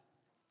that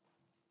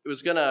it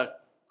was going to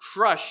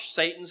crush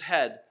Satan's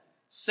head.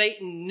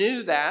 Satan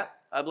knew that.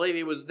 I believe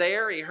he was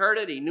there. He heard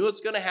it. He knew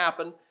it's going to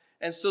happen.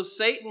 And so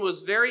Satan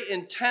was very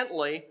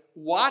intently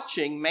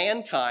watching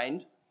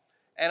mankind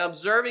and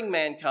observing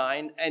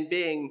mankind and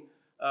being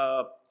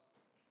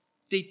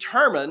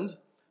determined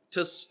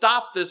to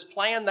stop this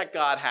plan that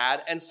God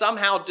had and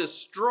somehow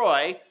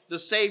destroy the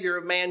Savior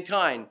of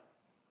mankind.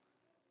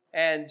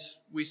 And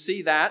we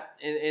see that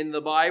in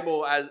the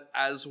Bible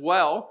as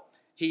well.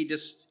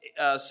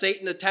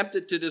 Satan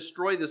attempted to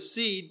destroy the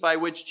seed by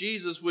which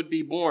Jesus would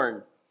be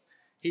born.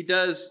 He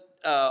does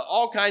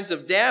all kinds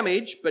of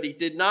damage, but he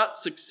did not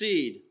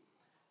succeed.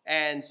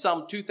 And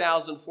some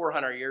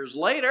 2,400 years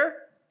later,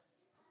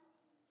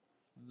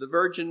 the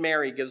Virgin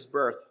Mary gives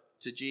birth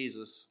to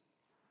Jesus.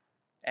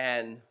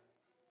 And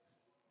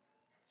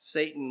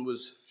Satan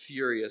was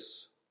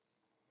furious,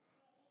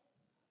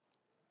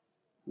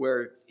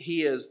 where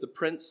he is the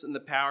prince and the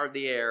power of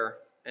the air,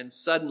 and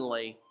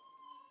suddenly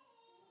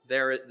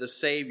there the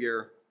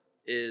Savior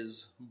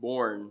is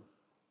born.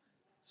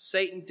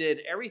 Satan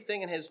did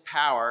everything in his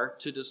power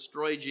to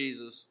destroy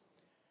Jesus.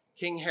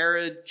 King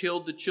Herod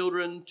killed the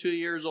children 2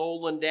 years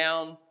old and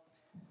down.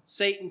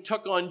 Satan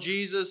took on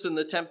Jesus in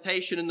the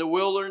temptation in the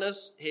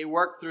wilderness. He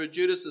worked through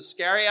Judas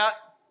Iscariot,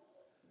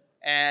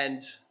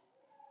 and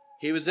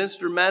he was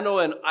instrumental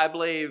in, I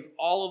believe,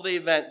 all of the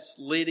events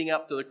leading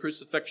up to the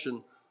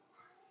crucifixion.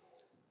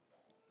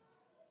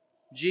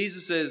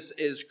 Jesus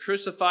is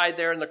crucified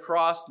there on the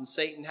cross, and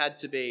Satan had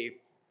to be,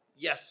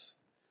 yes,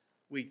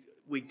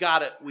 we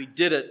got it, we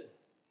did it.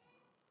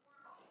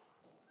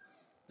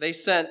 They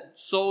sent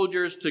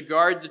soldiers to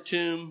guard the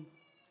tomb,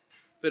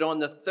 but on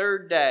the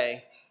third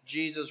day,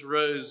 Jesus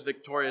rose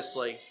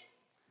victoriously,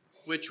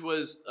 which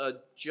was a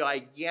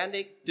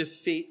gigantic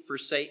defeat for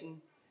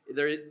Satan.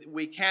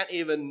 We can't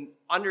even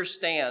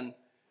understand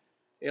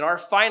in our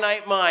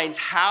finite minds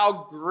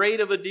how great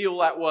of a deal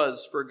that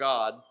was for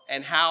God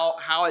and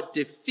how it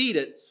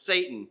defeated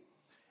Satan.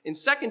 In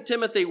 2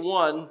 Timothy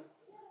 1,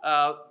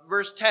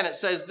 verse 10, it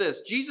says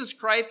this: Jesus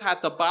Christ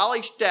hath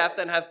abolished death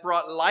and hath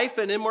brought life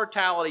and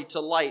immortality to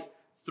light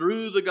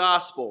through the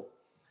gospel.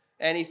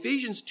 And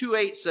Ephesians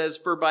 2:8 says,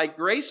 for by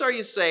grace are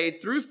you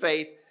saved through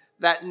faith,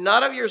 that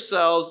not of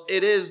yourselves,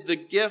 it is the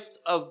gift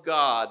of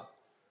God.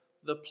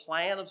 The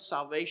plan of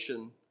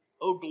salvation,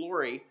 oh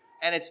glory,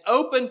 and it's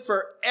open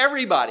for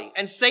everybody.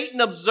 And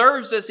Satan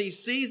observes this, he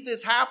sees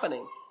this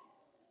happening.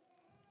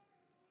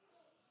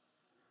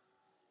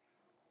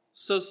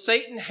 So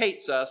Satan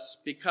hates us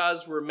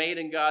because we're made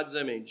in God's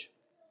image.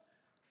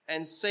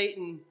 And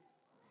Satan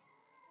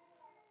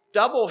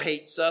double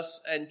hates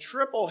us and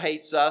triple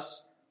hates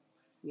us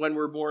when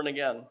we're born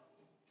again.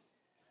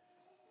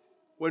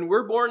 When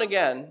we're born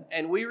again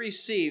and we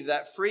receive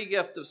that free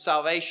gift of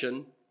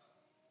salvation,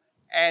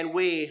 and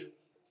we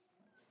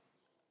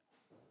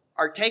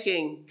are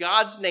taking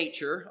God's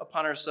nature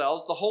upon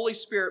ourselves, the Holy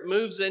Spirit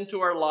moves into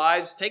our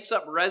lives, takes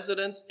up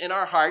residence in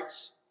our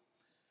hearts,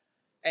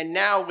 and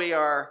now we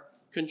are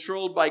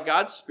controlled by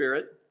God's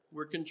Spirit.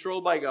 We're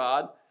controlled by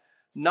God.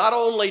 Not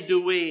only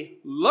do we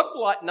look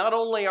like, not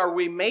only are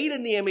we made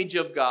in the image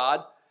of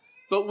God,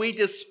 but we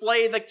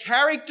display the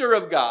character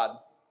of God,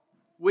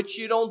 which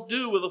you don't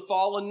do with a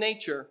fallen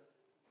nature.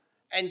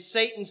 And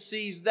Satan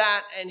sees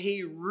that, and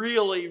he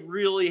really,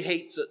 really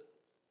hates it.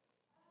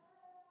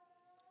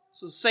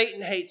 So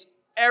Satan hates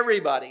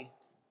everybody,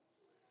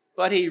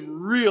 but he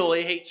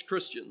really hates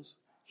Christians.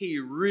 He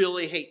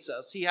really hates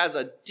us. He has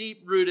a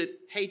deep-rooted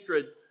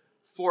hatred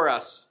for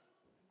us.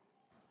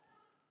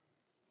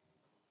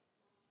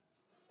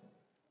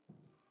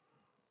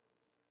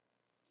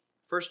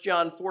 First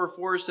John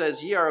 4:4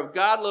 says, ye are of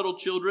God, little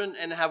children,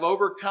 and have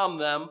overcome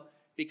them,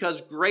 because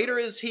greater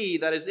is he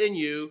that is in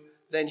you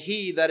than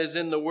he that is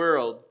in the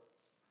world.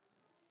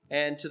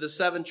 And to the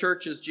 7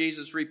 churches,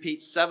 Jesus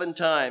repeats 7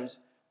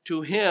 times,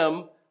 to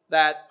him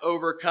that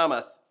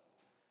overcometh.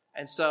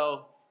 And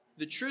so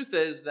the truth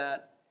is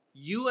that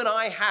you and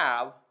I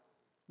have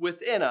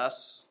within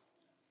us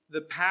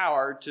the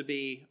power to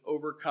be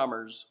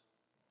overcomers.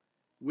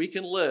 We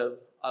can live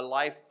a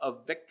life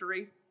of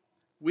victory.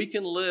 We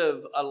can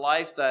live a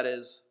life that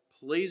is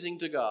pleasing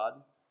to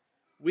God.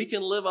 We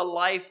can live a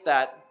life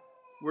that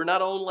we're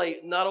not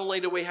only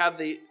do we have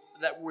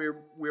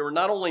we're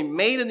not only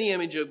made in the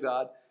image of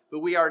God, but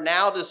we are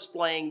now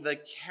displaying the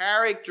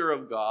character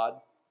of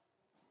God,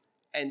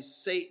 and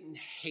Satan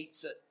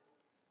hates it.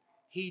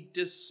 He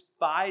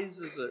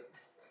despises it.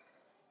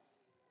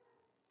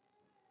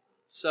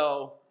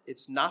 So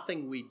it's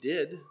nothing we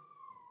did.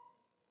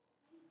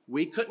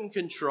 We couldn't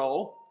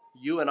control.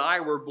 You and I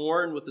were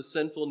born with a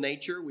sinful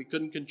nature. We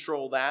couldn't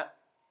control that.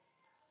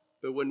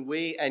 But when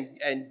we,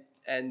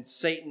 and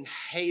Satan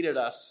hated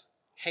us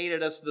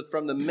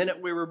from the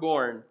minute we were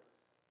born,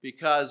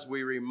 because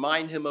we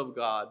remind him of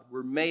God.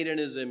 We're made in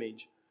his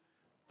image.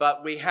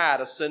 But we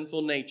had a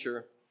sinful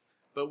nature.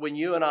 But when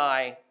you and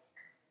I,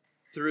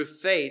 through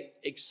faith,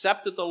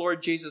 accepted the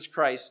Lord Jesus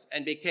Christ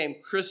and became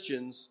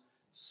Christians,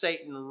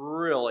 Satan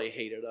really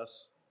hated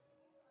us.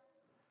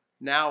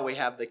 Now we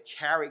have the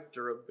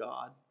character of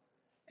God,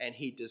 and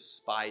he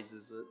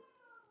despises it.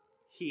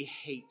 He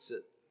hates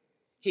it.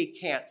 He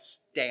can't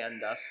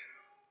stand us.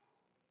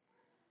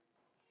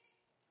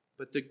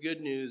 But the good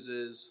news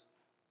is,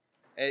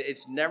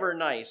 it's never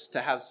nice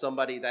to have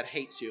somebody that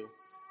hates you.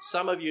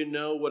 Some of you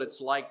know what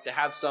it's like to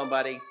have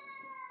somebody.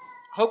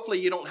 Hopefully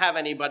you don't have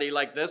anybody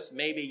like this.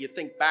 Maybe you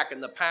think back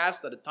in the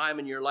past at a time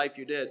in your life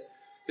you did.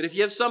 But if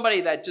you have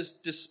somebody that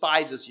just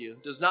despises you,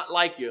 does not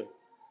like you,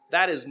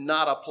 that is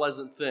not a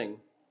pleasant thing.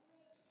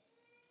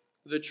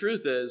 The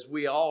truth is,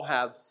 we all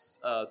have,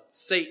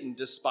 Satan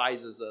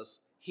despises us.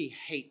 He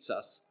hates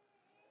us.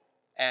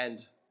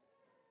 And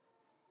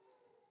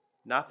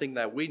nothing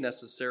that we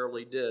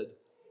necessarily did.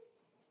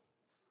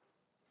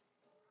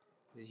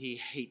 He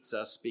hates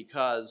us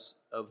because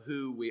of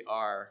who we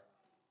are.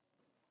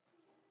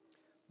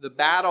 The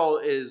battle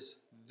is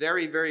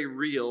very, very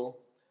real,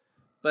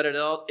 but it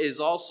is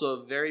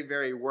also very,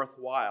 very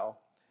worthwhile.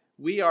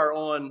 We are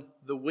on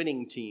the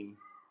winning team.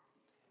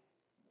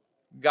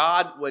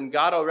 When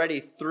God already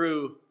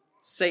threw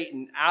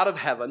Satan out of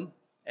heaven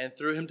and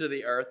threw him to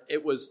the earth,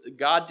 it was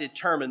God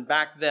determined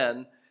back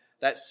then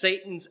that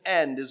Satan's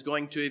end is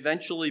going to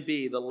eventually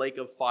be the lake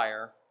of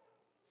fire.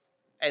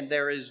 And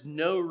there is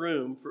no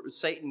room for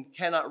Satan.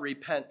 Cannot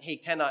repent. He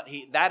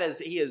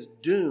is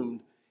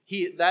doomed.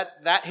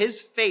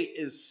 His fate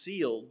is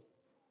sealed.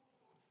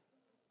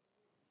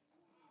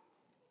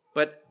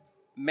 But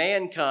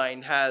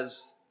mankind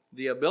has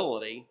the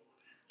ability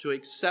to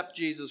accept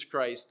Jesus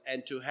Christ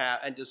and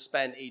to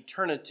spend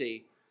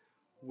eternity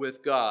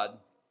with God.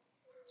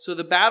 So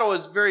the battle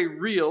is very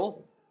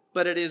real,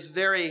 but it is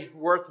very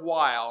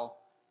worthwhile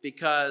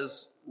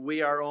because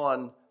we are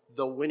on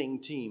the winning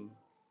team.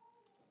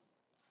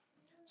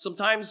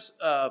 Sometimes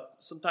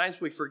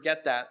we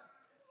forget that.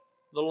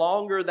 The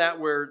longer that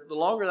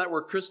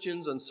we're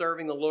Christians and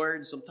serving the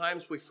Lord,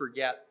 sometimes we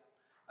forget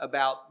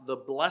about the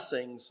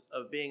blessings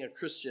of being a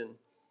Christian.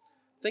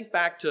 Think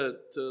back to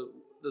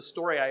the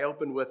story I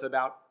opened with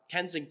about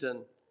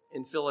Kensington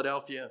in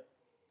Philadelphia.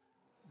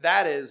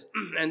 That is,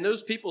 and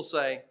those people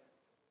say,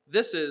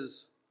 this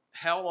is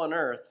hell on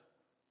earth.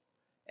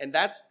 And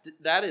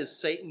that is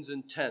Satan's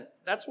intent.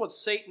 That's what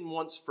Satan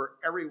wants for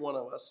every one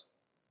of us.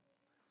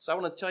 So I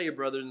want to tell you,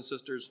 brothers and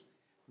sisters,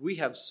 we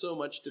have so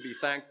much to be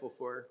thankful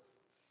for.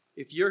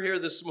 If you're here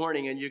this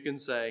morning and you can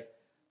say,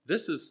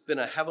 this has been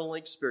a heavenly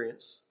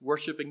experience,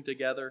 worshiping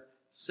together,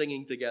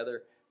 singing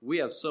together, we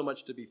have so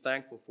much to be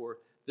thankful for.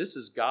 This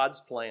is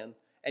God's plan.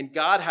 And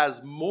God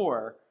has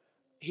more.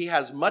 He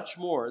has much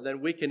more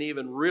than we can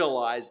even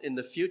realize in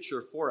the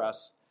future for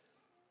us.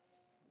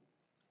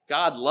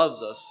 God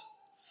loves us.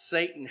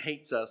 Satan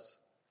hates us.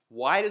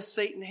 Why does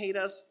Satan hate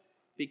us?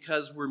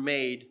 Because we're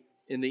made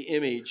in the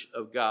image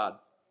of God.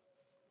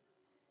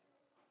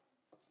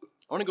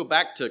 I want to go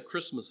back to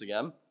Christmas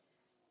again.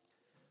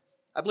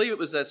 I believe it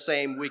was that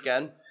same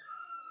weekend.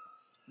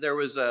 There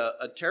was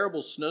a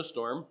terrible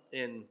snowstorm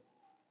in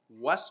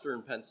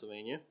western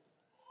Pennsylvania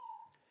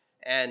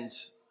and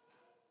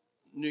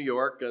New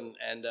York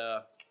and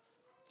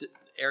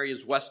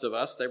areas west of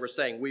us. They were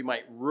saying we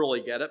might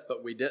really get it,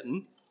 but we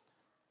didn't.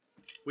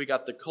 We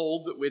got the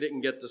cold, but we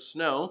didn't get the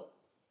snow.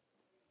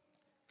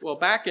 Well,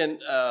 back in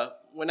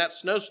when that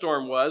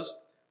snowstorm was,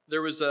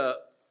 there was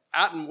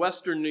out in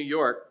western New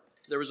York,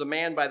 there was a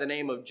man by the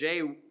name of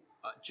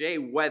Jay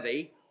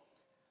Wethy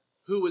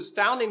who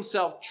found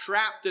himself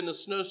trapped in a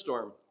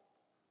snowstorm,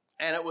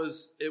 and it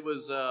was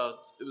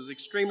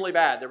extremely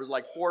bad. There was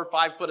like 4 or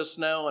 5 foot of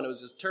snow, and it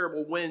was just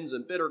terrible winds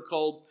and bitter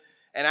cold.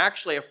 And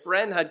actually, a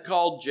friend had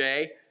called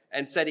Jay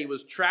and said he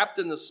was trapped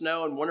in the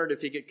snow and wondered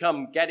if he could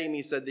come get him.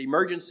 He said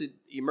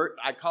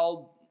I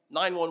called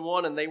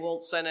 911 and they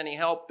won't send any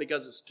help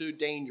because it's too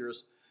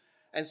dangerous.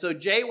 And so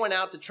Jay went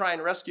out to try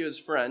and rescue his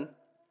friend,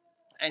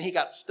 and he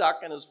got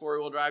stuck in his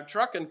 4-wheel drive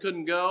truck and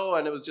couldn't go,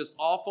 and it was just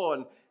awful.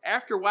 And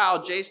after a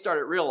while, Jay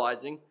started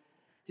realizing,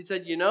 he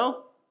said,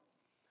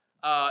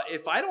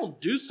 if I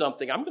don't do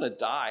something, I'm going to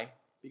die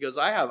because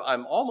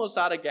I'm almost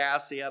out of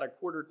gas. He had a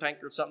quarter tank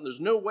or something. There's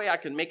no way I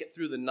can make it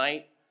through the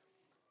night.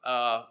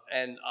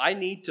 And I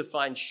need to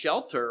find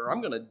shelter or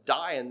I'm going to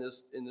die in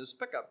this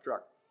pickup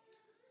truck.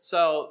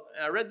 So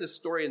I read this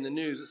story in the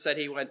news. It said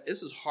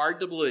this is hard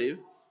to believe,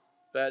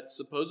 but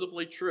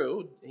supposedly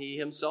true. He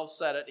himself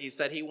said it. He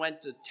said he went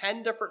to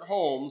 10 different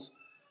homes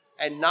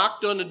and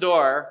knocked on the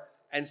door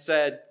and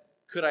said,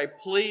 could I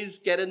please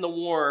get in the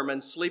warm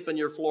and sleep on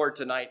your floor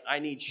tonight? I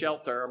need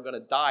shelter. I'm going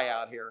to die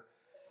out here.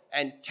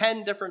 And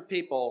 10 different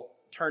people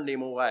turned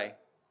him away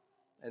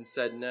and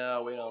said,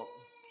 no, we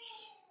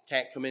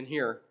can't come in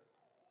here.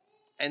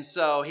 And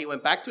so he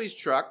went back to his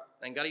truck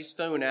and got his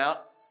phone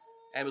out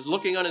and was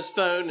looking on his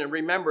phone, and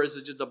remember, it's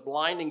just a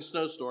blinding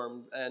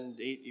snowstorm, and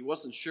he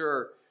wasn't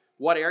sure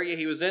what area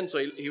he was in.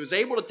 So he was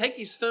able to take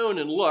his phone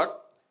and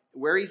look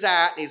where he's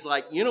at, and he's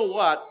like, you know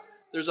what?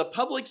 There's a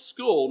public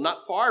school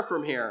not far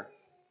from here,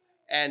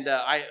 and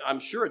I'm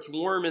sure it's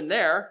warm in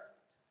there.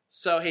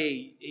 So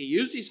he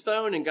used his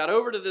phone and got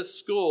over to this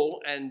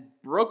school and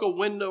broke a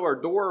window or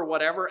door or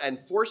whatever and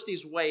forced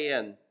his way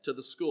in to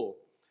the school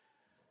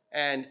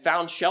and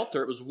found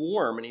shelter. It was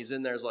warm, and he's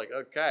in there. He's like,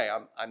 okay,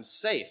 I'm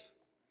safe.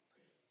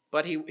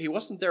 But he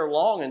wasn't there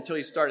long until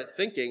he started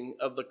thinking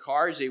of the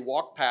cars he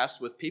walked past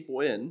with people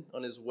in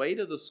on his way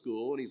to the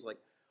school. And he's like,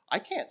 I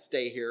can't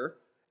stay here.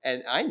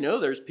 And I know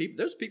there's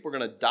people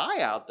going to die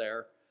out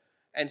there.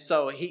 And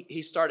so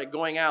he started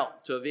going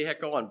out to a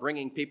vehicle and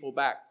bringing people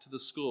back to the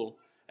school.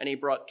 And he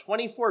brought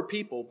 24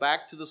 people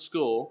back to the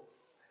school,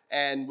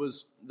 and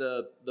was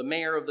the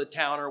mayor of the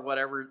town or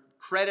whatever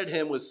credited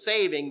him with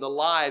saving the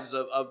lives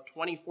of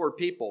 24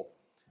 people.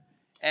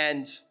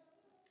 And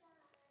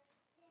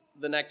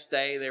the next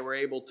day they were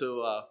able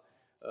to,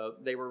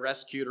 they were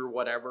rescued or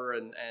whatever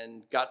and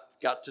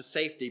got to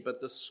safety.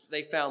 But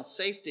they found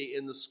safety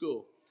in the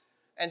school.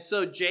 And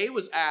so Jay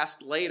was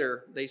asked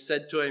later, they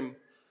said to him,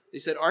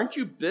 aren't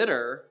you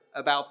bitter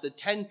about the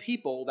 10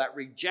 people that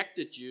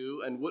rejected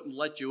you and wouldn't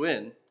let you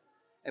in?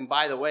 And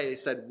by the way, they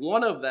said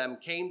one of them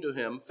came to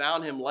him,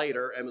 found him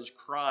later, and was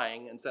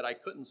crying and said, I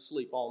couldn't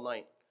sleep all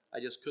night. I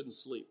just couldn't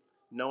sleep,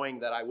 knowing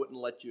that I wouldn't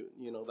let you,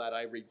 that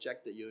I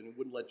rejected you and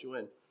wouldn't let you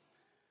in.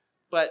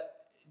 But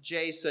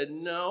Jay said,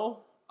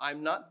 no,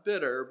 I'm not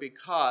bitter,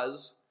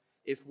 because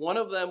if one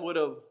of them would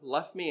have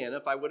left me in,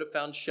 if I would have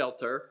found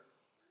shelter,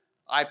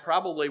 I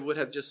probably would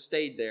have just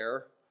stayed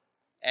there,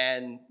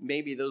 and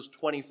maybe those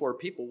 24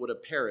 people would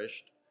have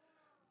perished.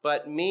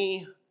 But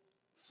me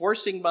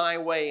forcing my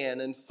way in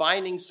and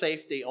finding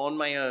safety on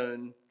my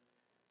own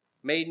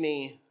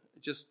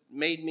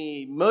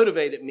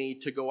motivated me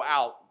to go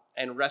out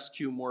and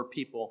rescue more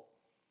people.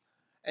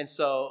 And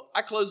so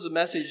I close the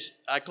message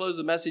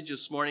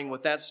this morning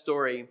with that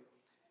story.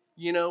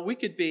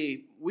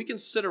 We can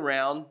sit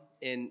around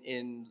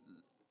in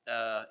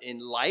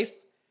life,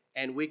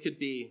 and we could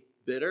be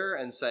bitter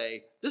and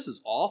say, this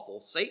is awful.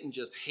 Satan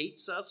just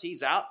hates us.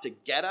 He's out to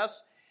get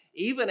us.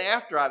 Even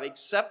after I've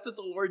accepted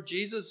the Lord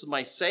Jesus as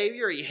my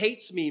Savior, he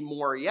hates me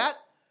more yet.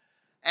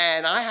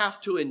 And I have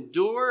to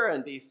endure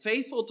and be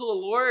faithful to the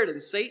Lord.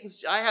 And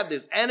I have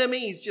this enemy.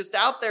 He's just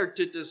out there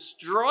to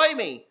destroy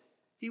me.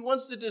 He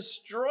wants to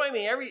destroy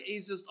me.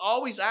 He's just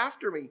always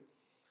after me.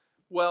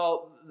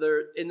 Well,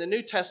 in the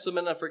New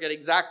Testament, I forget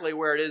exactly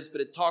where it is, but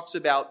it talks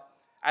about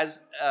as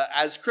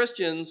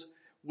Christians,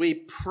 we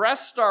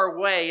pressed our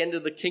way into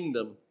the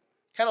kingdom.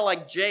 Kind of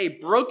like Jay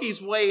broke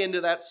his way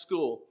into that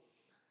school.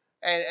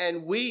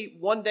 And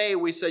one day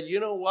we said, you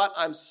know what?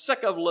 I'm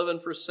sick of living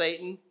for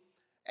Satan.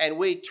 And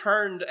we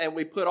turned and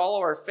we put all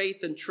of our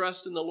faith and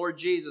trust in the Lord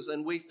Jesus,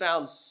 and we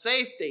found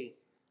safety.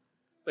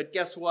 But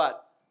guess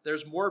what?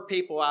 There's more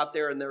people out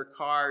there in their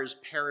cars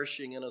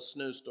perishing in a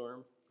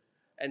snowstorm.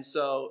 And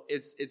so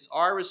it's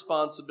our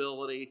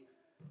responsibility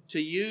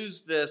to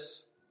use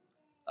this.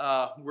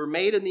 We're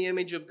made in the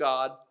image of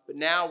God, but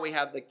now we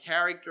have the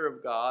character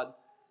of God,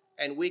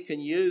 and we can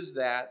use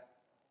that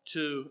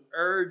to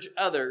urge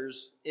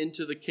others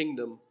into the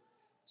kingdom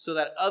so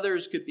that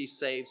others could be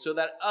saved, so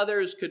that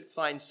others could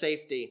find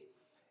safety.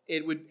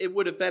 It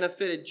would have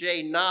benefited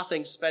Jay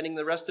nothing spending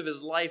the rest of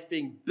his life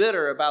being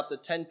bitter about the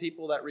 10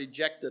 people that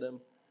rejected him.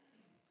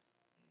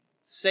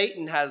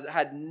 Satan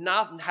had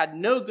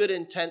no good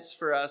intents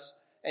for us,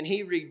 and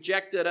he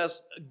rejected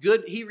us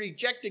good. He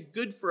rejected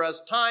good for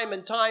us time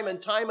and time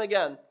and time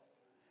again.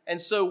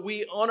 And so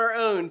we on our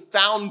own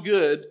found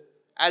good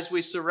as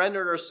we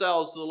surrendered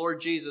ourselves to the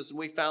Lord Jesus, and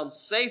we found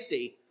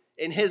safety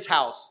in his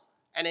house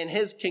and in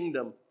his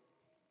kingdom.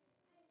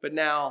 But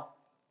now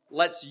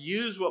let's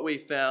use what we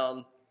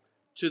found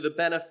to the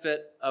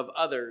benefit of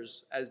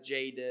others, as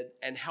Jay did,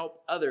 and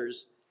help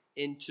others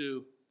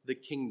into the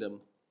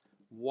kingdom.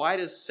 Why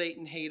does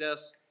Satan hate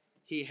us?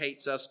 He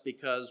hates us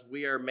because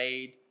we are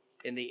made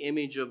in the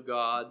image of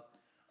God,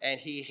 and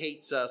he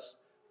hates us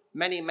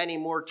many, many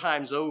more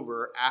times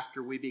over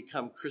after we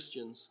become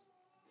Christians.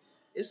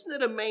 Isn't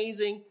it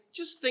amazing?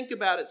 Just think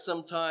about it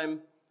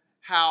sometime,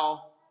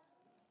 how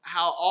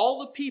all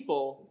the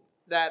people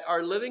that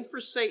are living for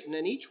Satan,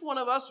 and each one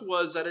of us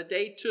was at a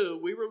day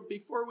too.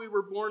 Before we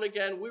were born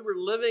again, we were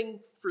living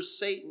for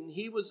Satan.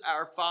 He was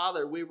our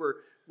father. We were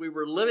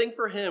living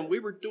for him. We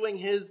were doing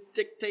his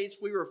dictates.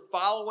 We were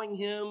following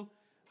him.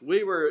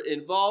 We were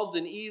involved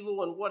in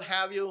evil and what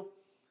have you.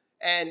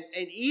 And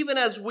even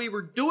as we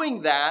were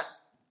doing that,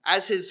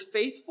 as his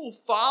faithful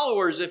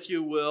followers, if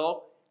you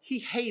will, he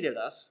hated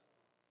us.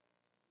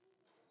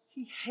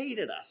 He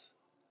hated us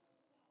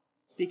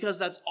because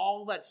that's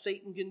all that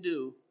Satan can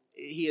do.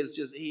 He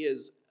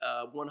is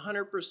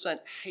 100%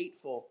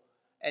 hateful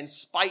and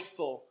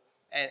spiteful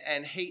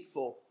and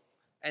hateful.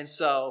 And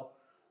so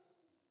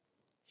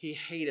he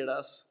hated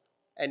us.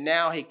 And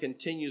now he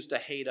continues to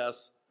hate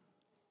us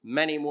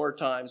many more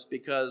times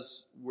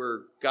because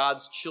we're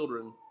God's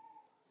children.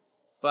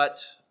 But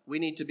we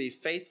need to be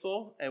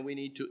faithful and we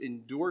need to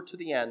endure to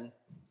the end.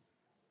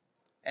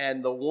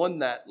 And the one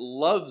that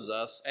loves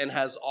us and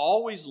has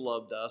always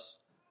loved us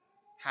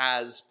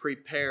has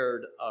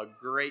prepared a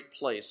great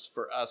place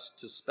for us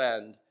to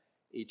spend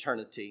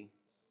eternity.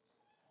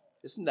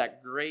 Isn't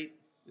that great?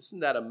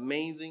 Isn't that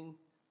amazing?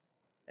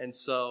 And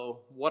so,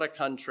 what a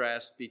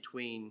contrast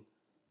between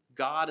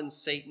God and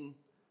Satan.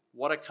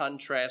 What a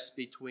contrast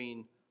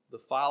between the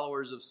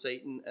followers of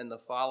Satan and the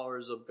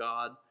followers of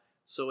God.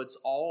 So it's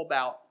all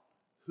about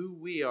who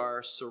we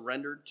are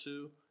surrendered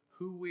to,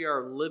 who we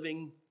are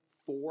living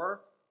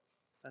for.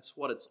 That's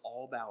what it's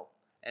all about.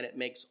 And it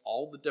makes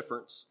all the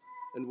difference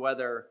in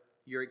whether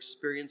your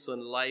experience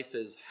in life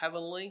is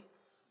heavenly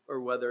or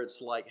whether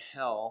it's like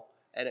hell.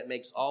 And it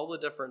makes all the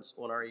difference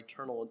on our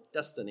eternal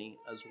destiny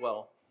as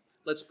well.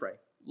 Let's pray.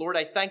 Lord,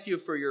 I thank you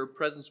for your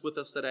presence with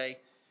us today.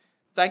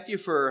 Thank you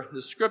for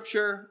the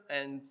scripture.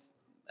 And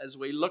as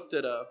we looked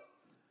at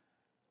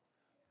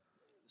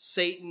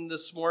Satan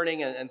this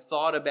morning and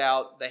thought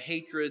about the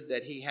hatred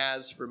that he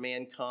has for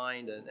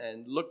mankind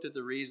and looked at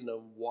the reason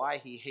of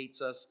why he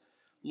hates us,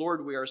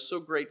 Lord, we are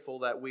so grateful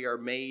that we are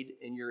made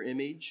in your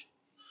image.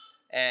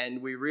 And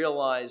we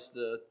realize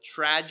the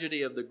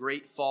tragedy of the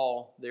great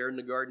fall there in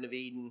the Garden of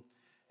Eden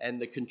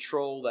and the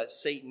control that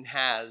Satan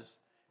has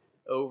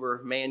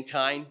over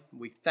mankind.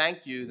 We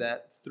thank you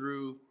that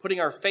through putting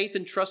our faith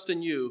and trust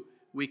in you,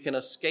 we can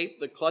escape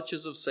the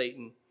clutches of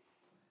Satan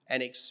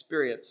and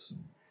experience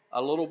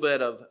a little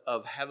bit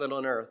of heaven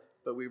on earth.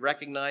 But we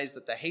recognize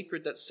that the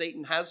hatred that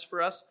Satan has for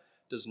us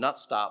does not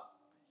stop.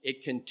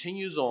 It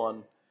continues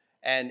on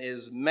and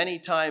is many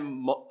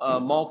times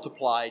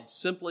multiplied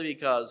simply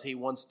because he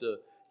wants to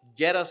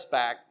get us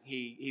back.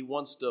 He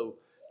wants to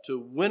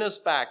win us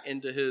back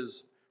into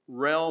his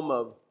realm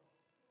of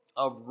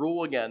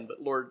rule again.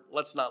 But Lord,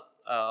 let's not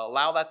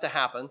allow that to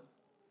happen.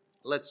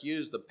 Let's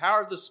use the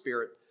power of the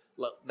Spirit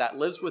that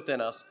lives within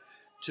us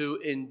to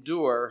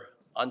endure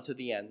unto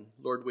the end.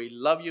 Lord, we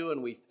love you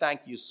and we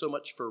thank you so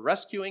much for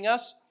rescuing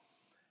us,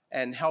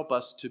 and help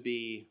us to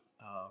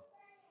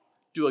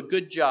do a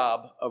good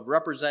job of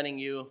representing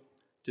you,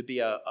 to be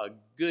a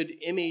good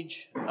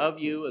image of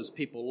you as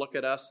people look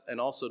at us,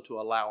 and also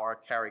to allow our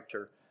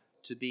character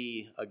to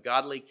be a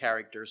godly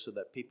character so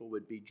that people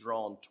would be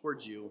drawn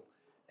towards you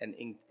and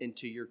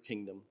into your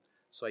kingdom.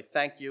 So I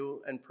thank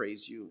you and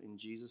praise you in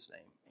Jesus'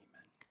 name.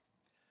 Amen.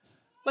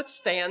 Let's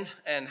stand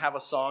and have a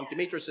song.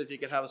 Demetrius, if you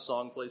could have a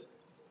song, please.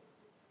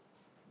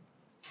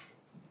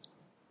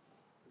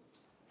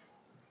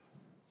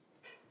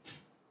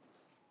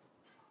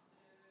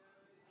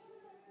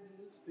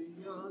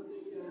 Beyond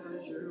the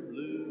azure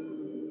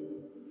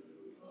blue,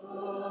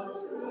 our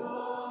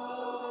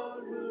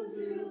God will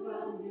live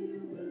on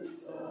human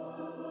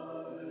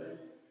side.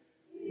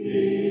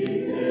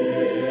 These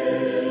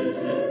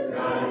distant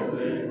skies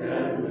with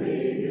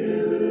heavenly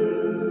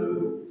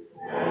hue,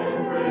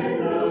 and bring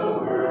the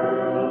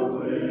world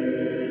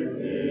with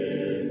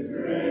his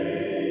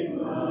great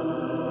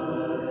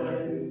mind.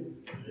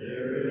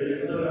 There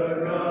is a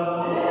God.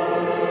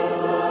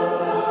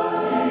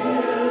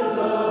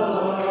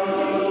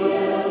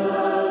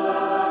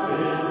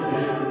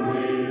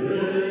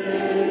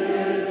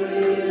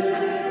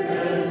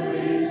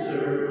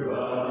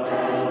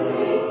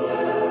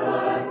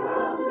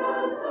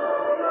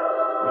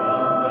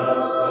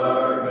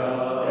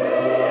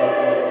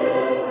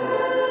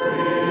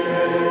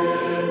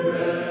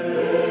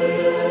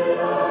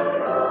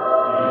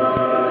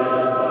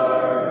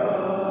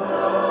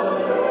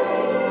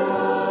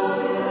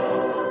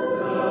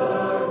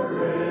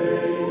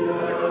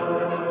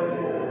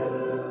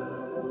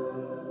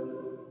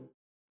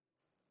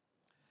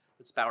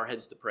 Let's bow our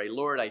heads to pray.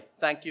 Lord, I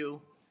thank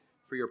you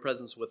for your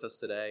presence with us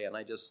today, and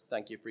I just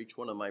thank you for each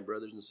one of my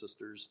brothers and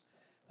sisters.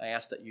 I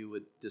ask that you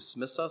would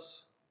dismiss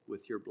us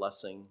with your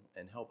blessing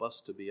and help us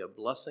to be a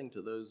blessing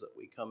to those that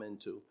we come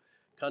into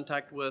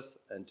contact with,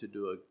 and to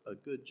do a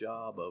good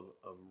job of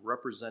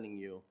representing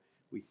you.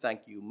 We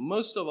thank you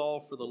most of all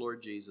for the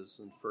Lord Jesus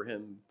and for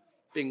him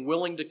being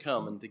willing to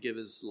come and to give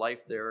his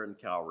life there in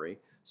Calvary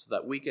so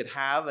that we could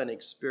have and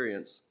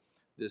experience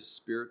this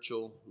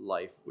spiritual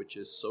life, which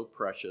is so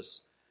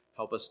precious.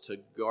 Help us to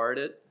guard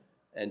it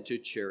and to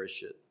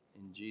cherish it.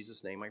 In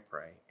Jesus' name I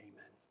pray.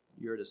 Amen.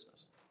 You're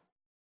dismissed.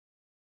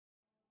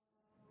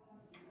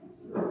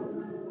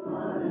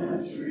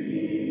 On a tree.